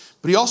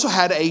 But he also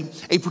had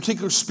a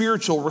particular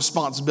spiritual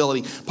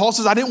responsibility. Paul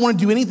says, I didn't want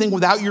to do anything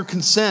without your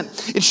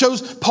consent. It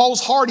shows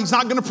Paul's heart. He's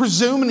not going to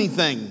presume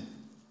anything.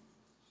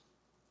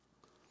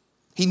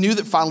 He knew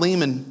that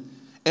Philemon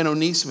and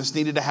Onesimus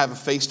needed to have a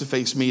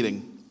face-to-face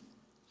meeting.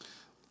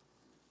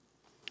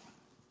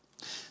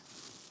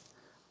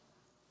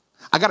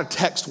 I got a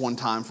text one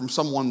time from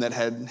someone that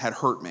had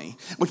hurt me,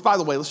 which, by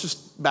the way, let's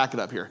just back it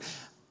up here.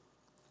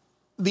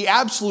 the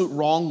absolute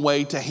wrong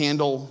way to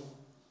handle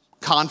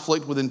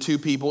conflict within two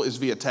people is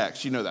via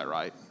text. You know that,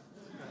 right?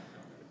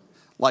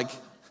 Like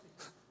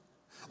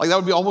that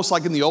would be almost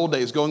like in the old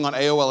days, going on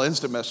AOL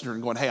Instant Messenger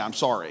and going, hey, I'm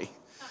sorry.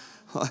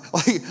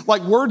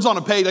 like words on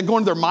a page, like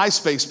going to their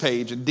MySpace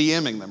page and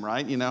DMing them,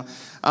 right? You know,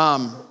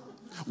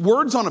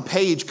 words on a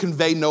page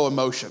convey no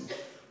emotion.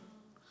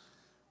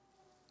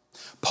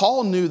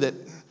 Paul knew that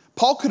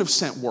Paul could have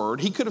sent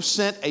word. He could have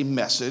sent a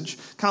message,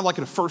 kind of like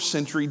in a first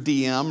century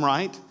DM,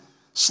 right?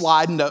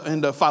 Slide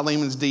into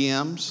Philemon's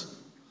DMs.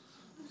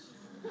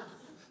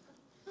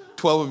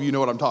 12 of you know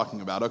what I'm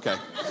talking about. Okay.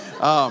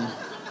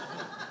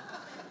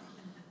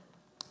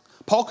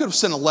 Paul could have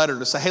sent a letter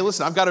to say, hey,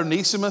 listen, I've got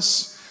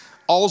Onesimus.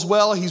 All's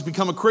well. He's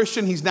become a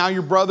Christian. He's now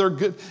your brother.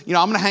 Good. You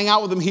know, I'm going to hang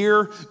out with him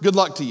here. Good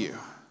luck to you.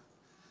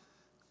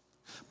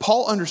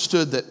 Paul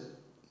understood that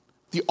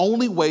the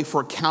only way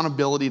for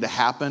accountability to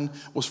happen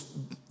was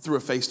through a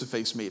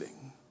face-to-face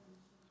meeting.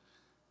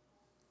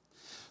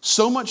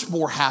 So much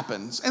more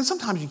happens, and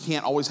sometimes you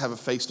can't always have a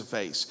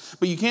face-to-face,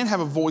 but you can have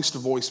a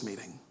voice-to-voice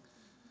meeting.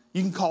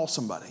 You can call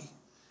somebody.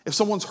 If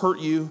someone's hurt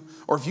you,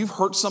 or if you've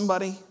hurt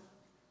somebody,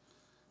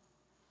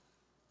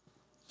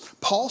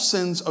 Paul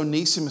sends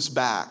Onesimus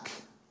back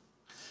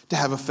to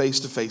have a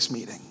face-to-face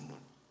meeting.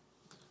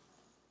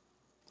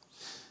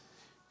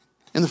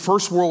 In the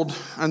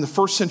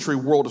first century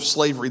world of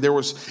slavery, there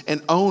was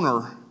an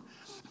owner,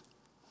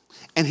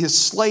 and his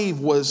slave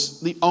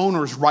was the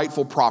owner's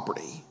rightful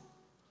property,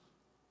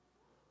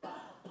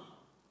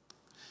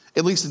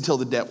 at least until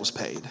the debt was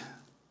paid.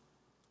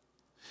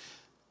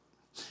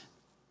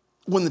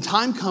 When the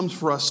time comes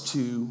for us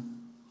to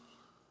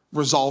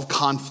resolve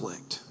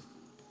conflict,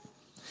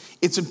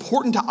 it's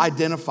important to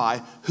identify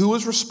who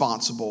is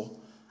responsible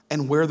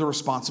and where the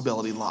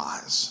responsibility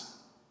lies.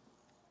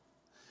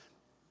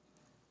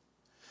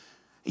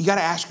 You got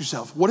to ask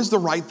yourself, what is the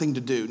right thing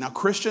to do? Now,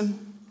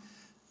 Christian,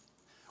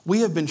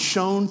 we have been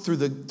shown through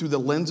the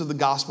lens of the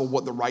gospel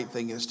what the right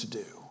thing is to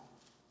do.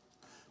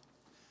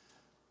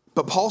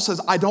 But Paul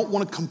says, I don't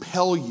want to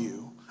compel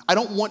you. I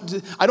don't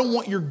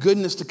want your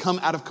goodness to come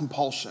out of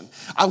compulsion.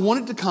 I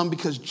want it to come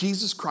because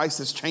Jesus Christ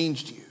has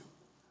changed you.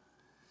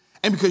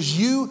 And because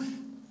you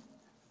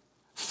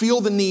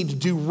feel the need to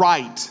do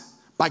right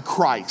by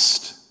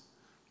Christ.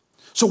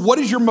 So what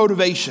is your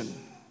motivation?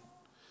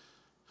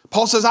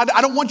 Paul says, I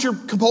don't want your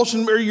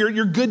compulsion or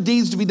your good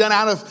deeds to be done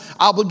out of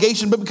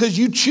obligation, but because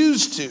you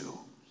choose to.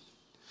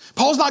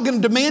 Paul's not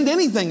going to demand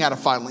anything out of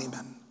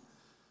Philemon.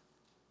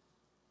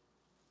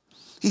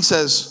 He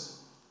says,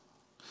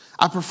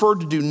 I prefer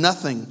to do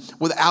nothing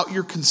without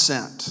your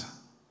consent.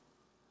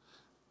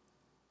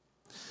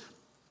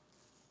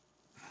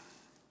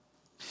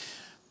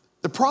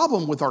 The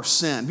problem with our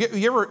sin,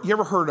 you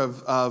ever heard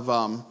of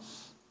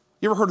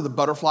the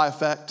butterfly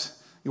effect?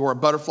 Where a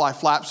butterfly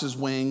flaps his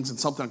wings and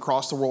something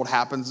across the world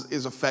happens,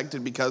 is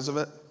affected because of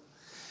it.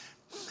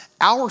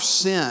 Our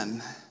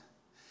sin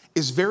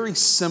is very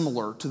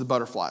similar to the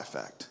butterfly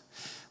effect.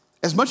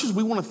 As much as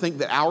we want to think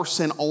that our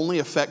sin only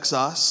affects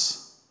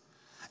us,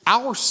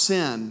 our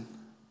sin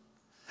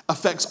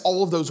affects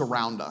all of those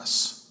around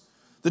us.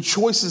 The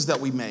choices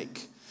that we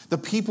make, the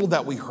people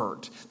that we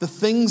hurt, the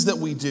things that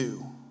we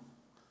do.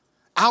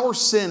 Our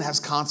sin has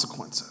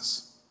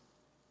consequences.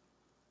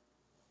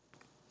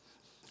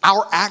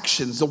 Our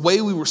actions, the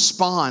way we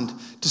respond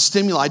to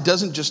stimuli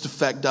doesn't just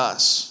affect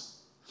us.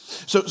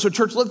 So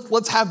church,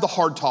 let's have the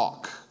hard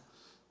talk.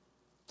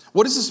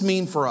 What does this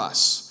mean for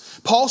us?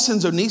 Paul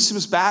sends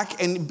Onesimus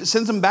back and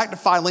sends him back to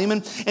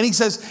Philemon, and he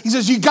says,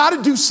 you got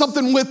to do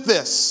something with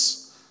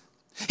this.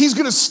 He's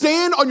going to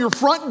stand on your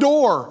front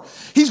door.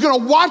 He's going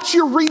to watch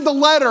you read the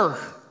letter.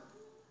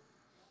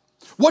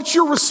 What's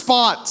your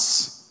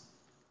response?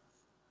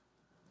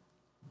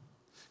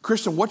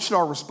 Christian, what should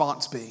our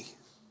response be?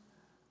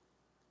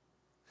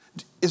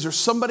 Is there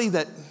somebody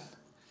that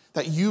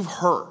you've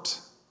hurt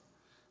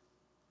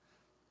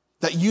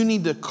that you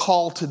need to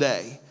call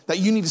today, that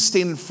you need to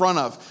stand in front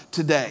of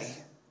today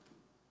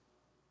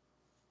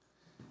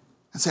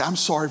and say, I'm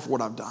sorry for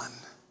what I've done?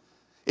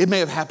 It may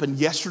have happened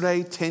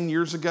yesterday, 10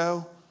 years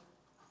ago,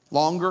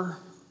 longer.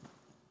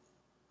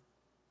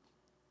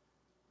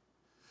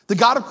 The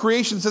God of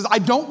creation says, I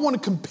don't want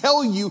to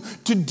compel you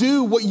to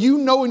do what you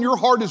know in your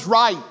heart is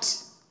right.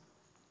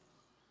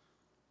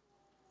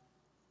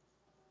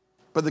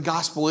 But the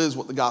gospel is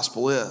what the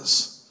gospel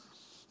is.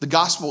 The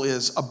gospel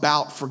is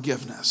about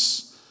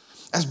forgiveness.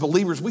 As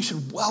believers, we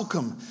should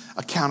welcome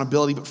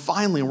accountability. But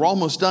finally, we're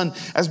almost done.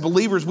 As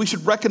believers, we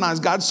should recognize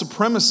God's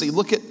supremacy.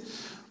 Look at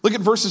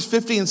verses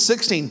 50 and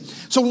 16.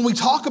 So when we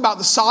talk about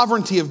the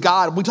sovereignty of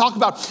God, we talk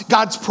about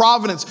God's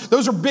providence,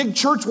 those are big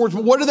church words,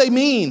 but what do they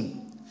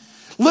mean?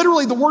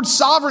 Literally, the word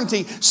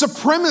sovereignty,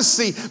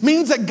 supremacy,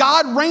 means that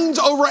God reigns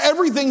over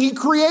everything He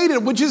created,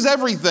 which is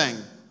everything.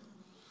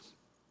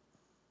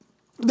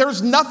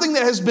 There's nothing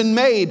that has been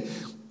made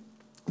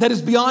that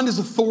is beyond His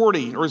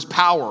authority or His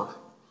power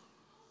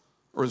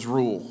or His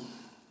rule.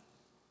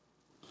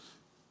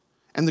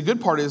 And the good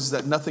part is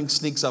that nothing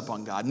sneaks up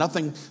on God.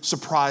 Nothing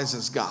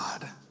surprises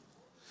God.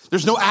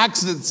 There's no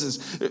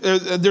accidents.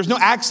 There's no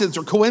accidents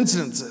or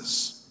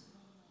coincidences.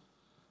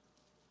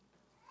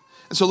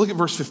 And so look at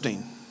verse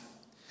 15.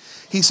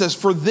 He says,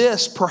 for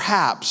this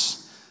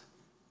perhaps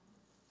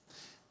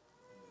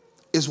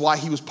is why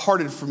he was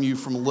parted from you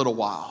from a little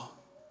while.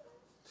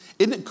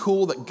 Isn't it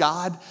cool that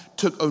God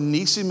took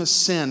Onesimus'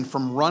 sin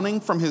from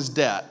running from his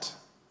debt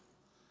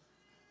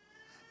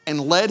and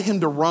led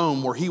him to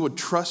Rome where he would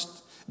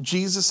trust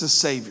Jesus as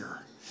Savior.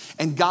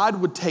 And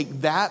God would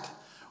take that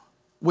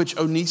which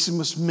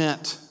Onesimus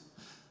meant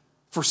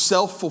for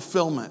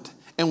self-fulfillment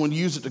and would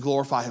use it to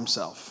glorify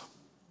himself.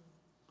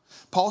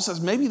 Paul says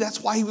maybe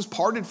that's why he was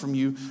parted from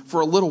you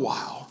for a little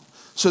while,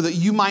 so that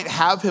you might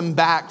have him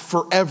back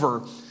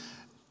forever,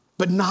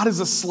 but not as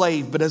a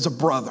slave, but as a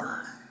brother.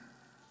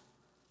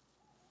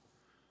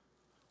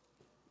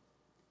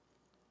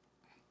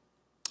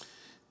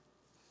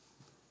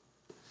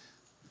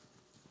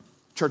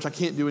 Church, I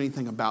can't do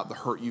anything about the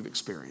hurt you've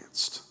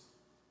experienced.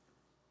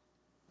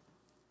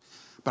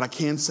 But I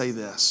can say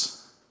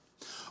this.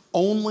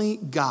 Only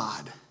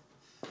God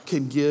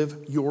can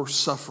give your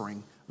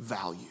suffering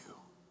value.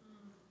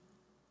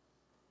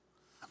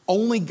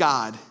 Only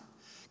God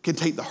can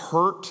take the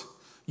hurt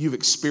you've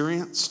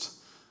experienced,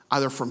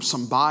 either from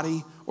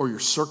somebody or your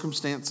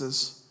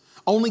circumstances.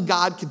 Only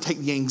God can take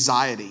the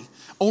anxiety.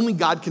 Only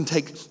God can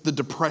take the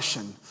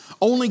depression.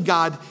 Only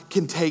God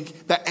can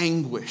take the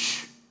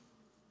anguish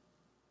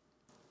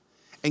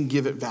and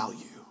give it value.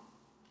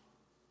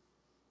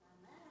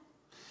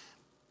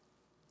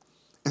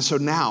 And so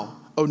now,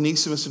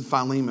 Onesimus and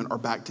Philemon are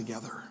back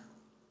together.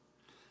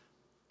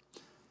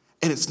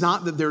 And it's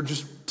not that they're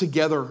just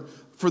together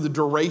for the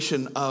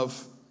duration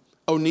of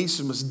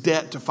Onesimus'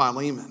 debt to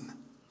Philemon.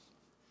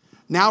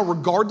 Now,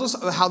 regardless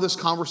of how this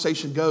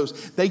conversation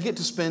goes, they get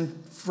to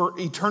spend for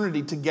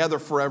eternity together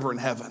forever in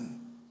heaven.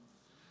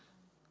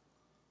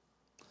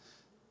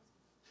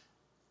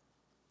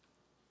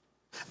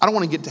 I don't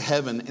want to get to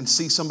heaven and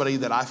see somebody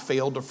that I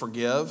failed to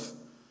forgive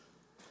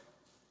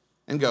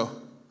and go,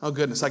 oh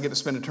goodness, I get to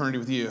spend eternity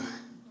with you.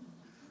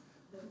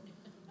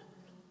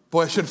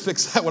 Boy, I should have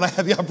fixed that when I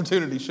had the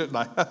opportunity, shouldn't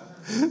I?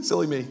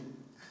 Silly me.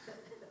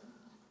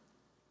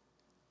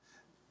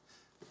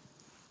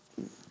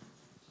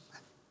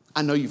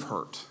 I know you've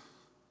hurt.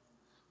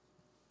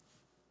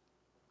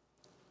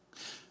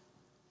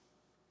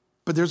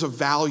 But there's a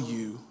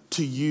value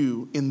to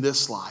you in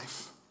this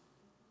life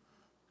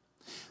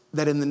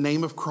that in the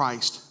name of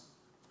Christ,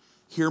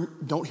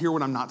 don't hear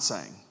what I'm not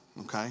saying,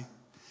 okay?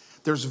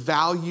 There's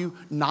value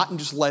not in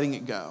just letting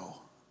it go.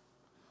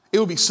 It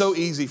would be so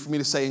easy for me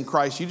to say in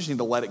Christ, you just need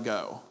to let it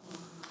go.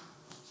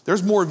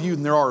 There's more of you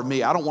than there are of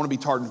me. I don't want to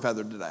be tarred and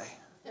feathered today.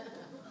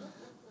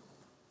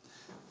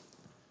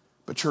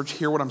 But church,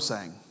 hear what I'm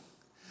saying.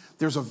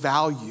 There's a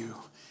value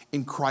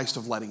in Christ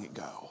of letting it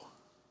go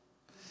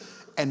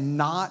and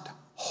not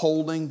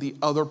holding the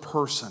other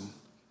person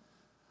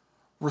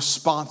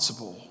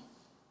responsible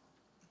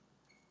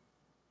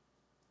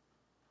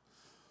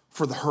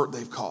for the hurt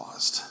they've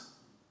caused.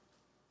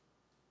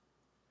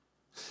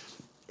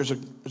 There's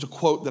a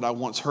quote that I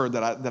once heard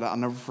that I'll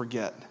never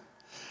forget.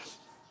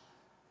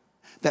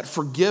 That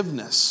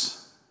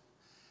forgiveness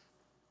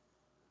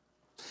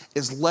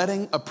is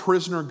letting a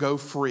prisoner go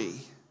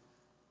free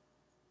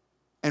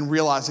and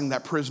realizing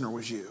that prisoner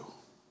was you.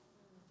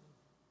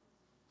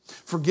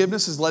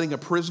 Forgiveness is letting a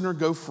prisoner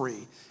go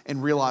free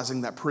and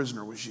realizing that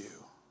prisoner was you.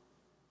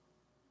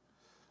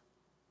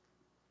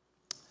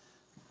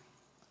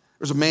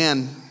 There's a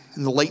man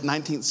in the late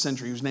 19th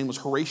century whose name was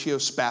Horatio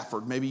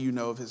Spafford. Maybe you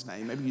know of his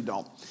name, maybe you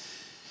don't.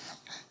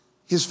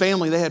 His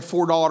family, they had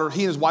 4 daughters.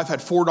 He and his wife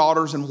had 4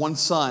 daughters and 1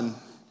 son.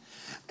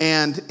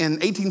 And in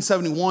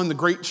 1871, the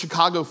Great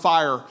Chicago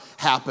Fire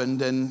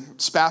happened, and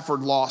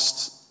Spafford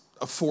lost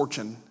a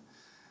fortune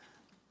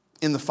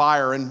in the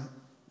fire. And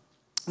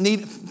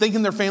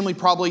thinking their family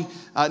probably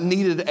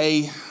needed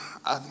a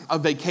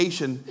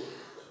vacation.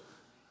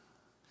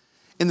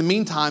 In the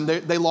meantime,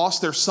 they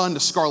lost their son to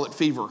scarlet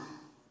fever.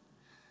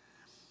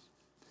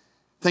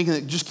 Thinking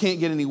it just can't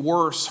get any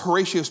worse,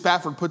 Horatio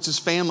Spafford puts his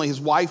family, his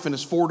wife and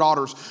his 4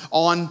 daughters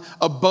on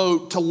a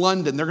boat to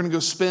London. They're going to go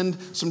spend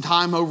some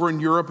time over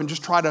in Europe and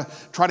just try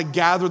to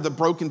gather the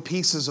broken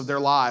pieces of their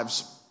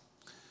lives.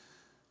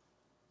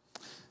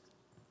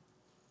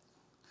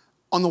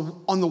 On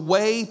the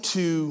way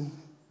to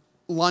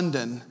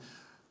London,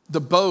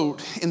 the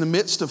boat, in the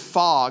midst of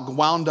fog,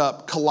 wound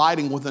up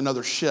colliding with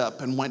another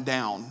ship and went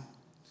down.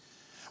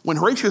 When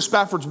Horatio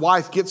Spafford's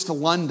wife gets to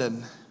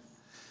London,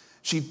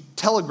 she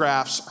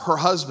telegraphs her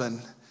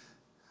husband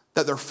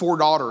that their 4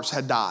 daughters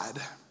had died.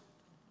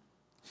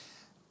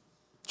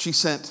 She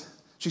sent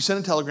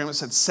a telegram that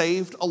said,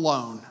 "Saved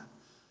alone,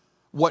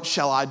 what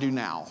shall I do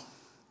now?"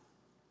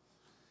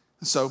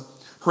 And so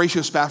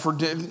Horatio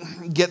Spafford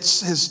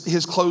gets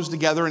his clothes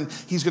together, and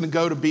he's going to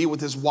go to be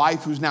with his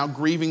wife, who's now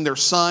grieving their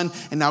son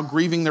and now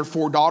grieving their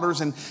 4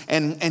 daughters. And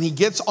he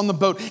gets on the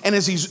boat, and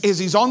as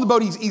he's on the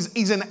boat,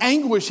 he's in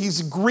anguish.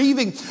 He's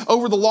grieving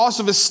over the loss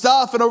of his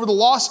stuff and over the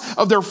loss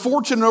of their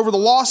fortune and over the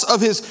loss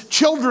of his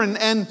children.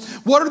 And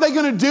what are they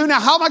going to do now?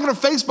 How am I going to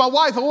face my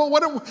wife?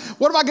 What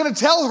am I going to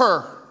tell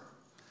her?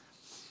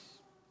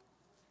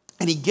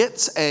 And he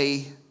gets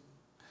a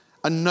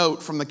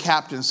note from the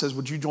captain that says,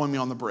 "Would you join me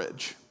on the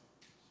bridge?"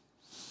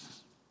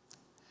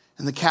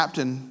 And the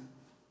captain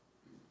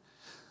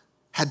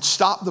had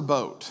stopped the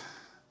boat,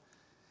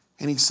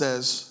 and he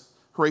says,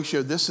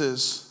 "Horatio, this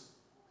is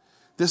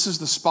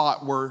the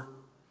spot where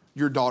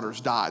your daughters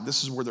died.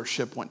 This is where their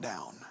ship went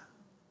down.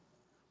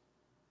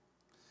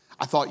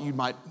 I thought you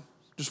might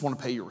just want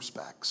to pay your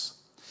respects."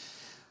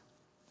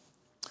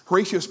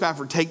 Horatio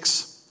Spafford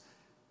takes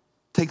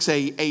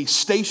a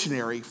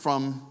stationery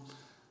from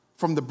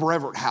the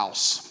Brevoort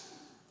House,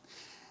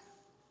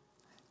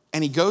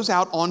 and he goes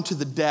out onto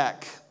the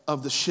deck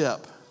of the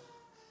ship,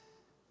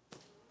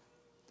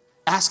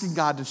 asking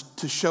God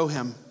to show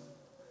him,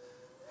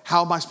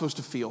 how am I supposed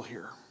to feel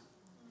here?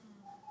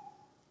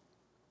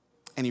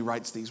 And he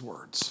writes these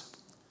words: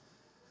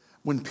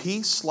 "When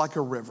peace like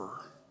a river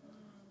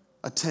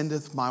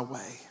attendeth my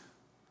way,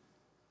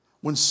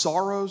 when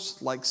sorrows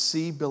like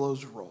sea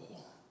billows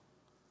roll,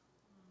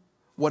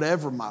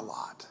 whatever my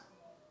lot,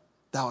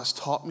 thou hast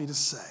taught me to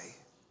say,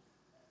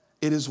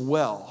 it is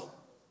well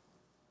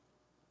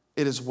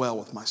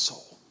with my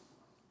soul."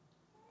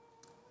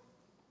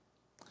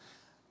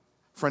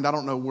 Friend, I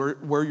don't know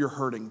where you're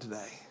hurting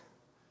today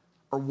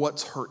or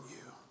what's hurt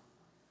you.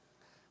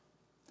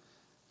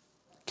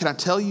 Can I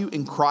tell you,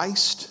 in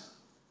Christ,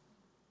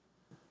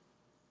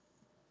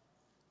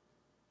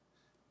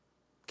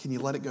 can you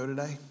let it go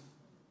today?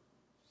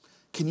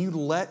 Can you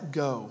let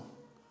go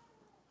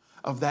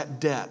of that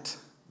debt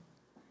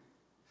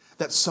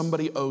that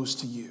somebody owes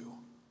to you,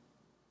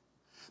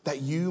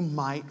 that you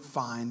might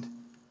find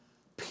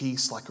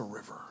peace like a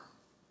river?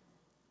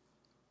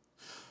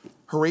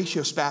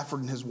 Horatio Spafford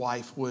and his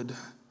wife would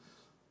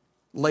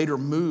later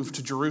move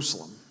to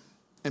Jerusalem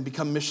and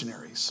become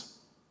missionaries.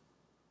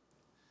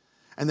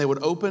 And they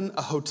would open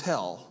a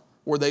hotel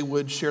where they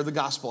would share the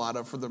gospel out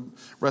of for the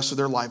rest of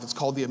their life. It's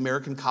called the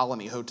American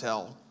Colony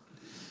Hotel.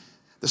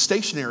 The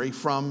stationery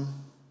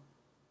from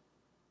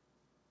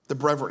the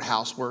Brevoort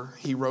House, where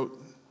he wrote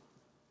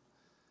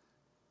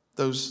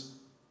those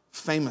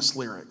famous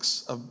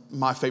lyrics of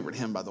my favorite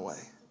hymn, by the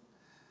way,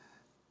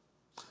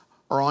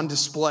 are on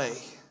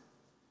display.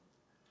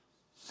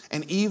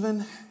 And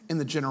even in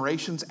the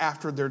generations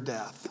after their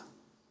death,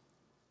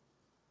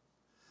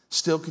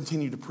 still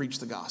continue to preach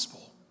the gospel.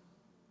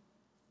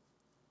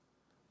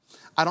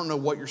 I don't know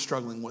what you're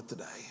struggling with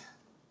today,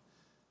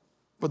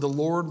 but the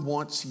Lord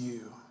wants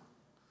you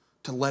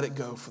to let it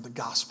go for the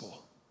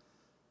gospel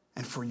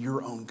and for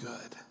your own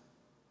good.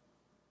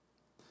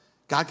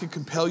 God could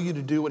compel you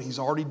to do what he's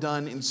already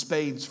done in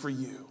spades for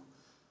you.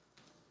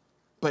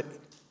 But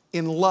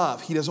in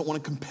love, he doesn't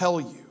want to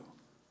compel you.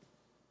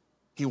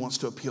 He wants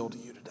to appeal to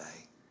you today.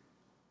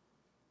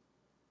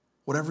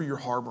 Whatever you're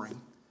harboring,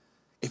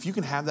 if you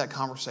can have that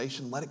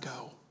conversation, let it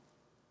go.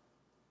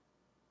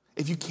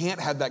 If you can't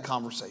have that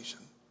conversation,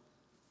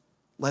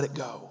 let it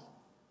go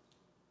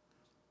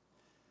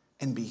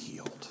and be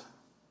healed.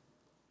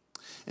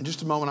 In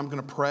just a moment, I'm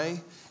going to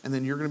pray, and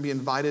then you're going to be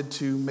invited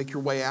to make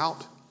your way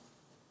out.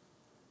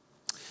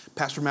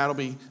 Pastor Matt will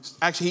be,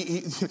 actually,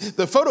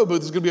 the photo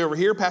booth is going to be over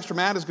here. Pastor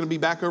Matt is going to be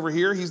back over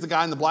here. He's the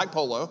guy in the black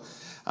polo.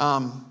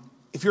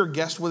 If you're a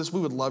guest with us, we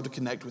would love to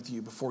connect with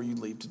you before you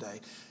leave today.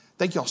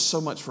 Thank you all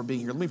so much for being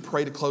here. Let me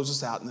pray to close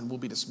us out, and then we'll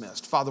be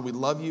dismissed. Father, we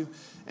love you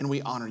and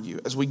we honor you.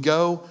 As we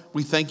go,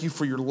 we thank you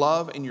for your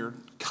love and your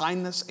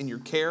kindness and your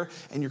care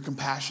and your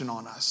compassion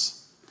on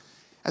us.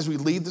 As we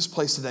leave this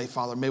place today,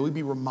 Father, may we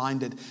be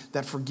reminded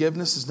that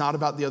forgiveness is not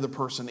about the other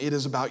person. It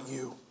is about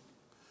you.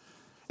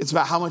 It's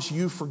about how much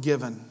you've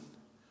forgiven.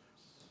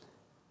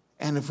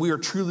 And if we are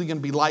truly going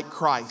to be like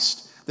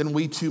Christ, then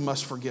we too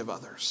must forgive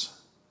others.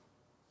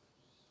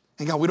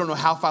 And God, we don't know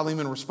how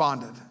Philemon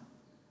responded.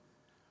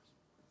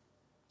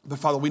 But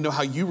Father, we know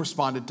how you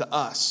responded to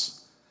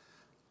us.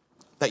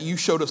 That you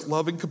showed us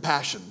love and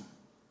compassion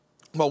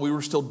while we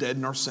were still dead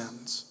in our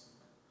sins.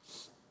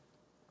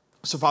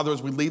 So Father,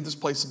 as we leave this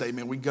place today,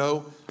 may we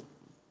go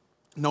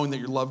knowing that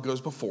your love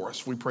goes before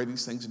us. We pray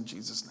these things in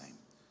Jesus' name.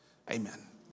 Amen.